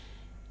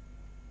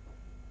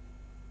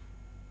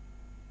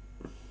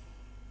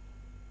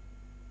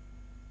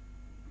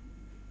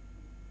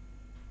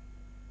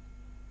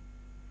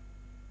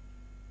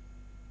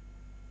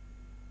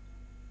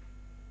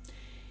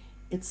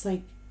 It's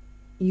like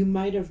you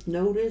might have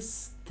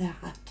noticed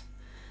that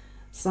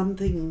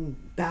something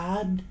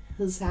bad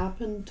has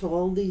happened to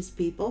all these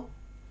people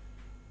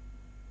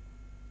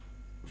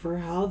for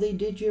how they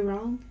did you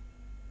wrong.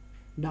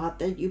 Not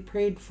that you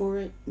prayed for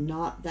it,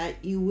 not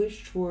that you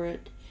wished for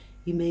it.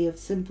 You may have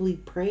simply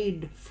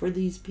prayed for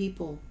these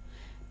people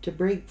to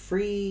break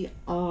free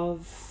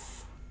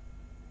of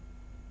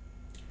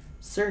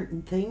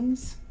certain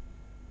things,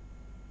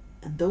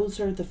 and those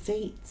are the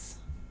fates.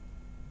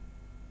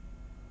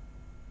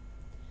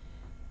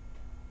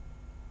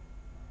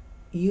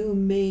 You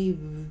may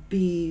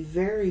be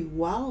very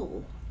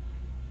well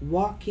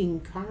walking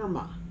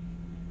karma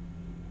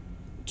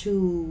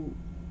to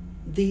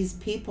these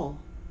people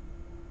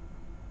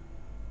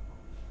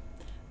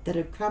that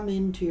have come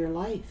into your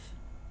life.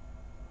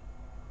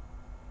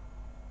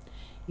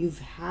 You've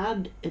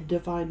had a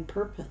divine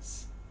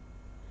purpose.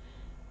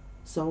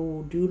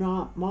 So do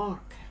not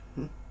mock,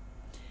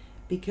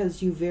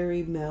 because you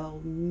very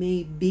well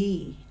may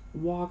be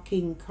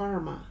walking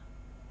karma,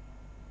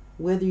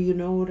 whether you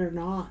know it or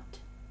not.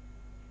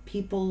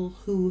 People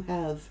who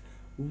have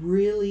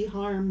really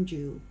harmed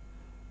you,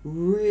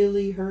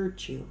 really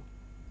hurt you.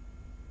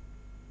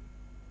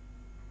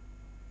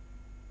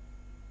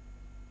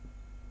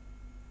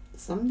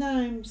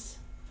 Sometimes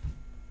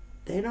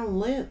they don't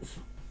live.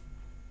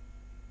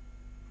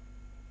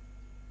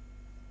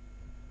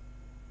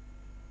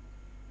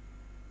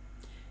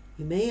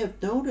 You may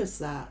have noticed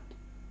that.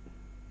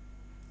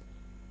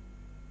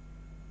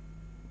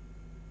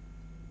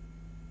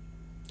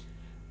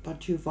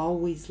 But you've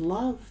always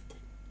loved,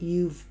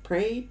 you've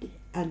prayed,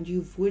 and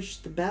you've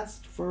wished the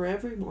best for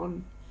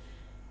everyone.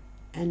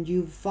 And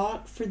you've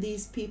fought for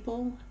these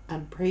people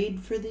and prayed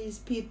for these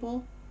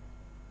people.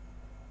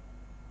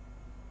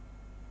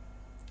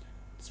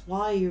 That's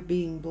why you're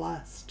being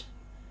blessed.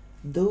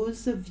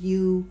 Those of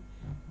you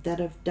that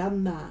have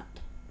done that,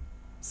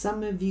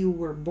 some of you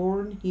were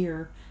born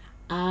here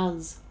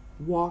as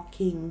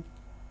walking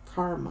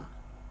karma,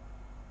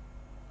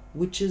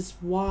 which is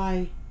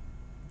why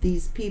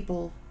these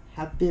people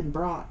have been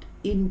brought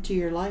into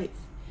your life.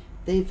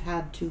 They've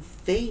had to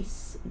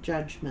face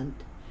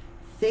judgment,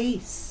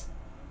 face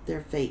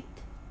their fate,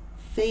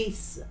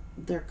 face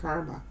their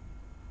karma.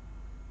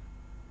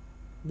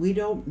 We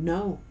don't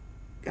know,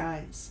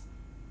 guys.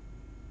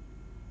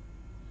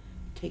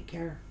 Take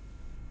care.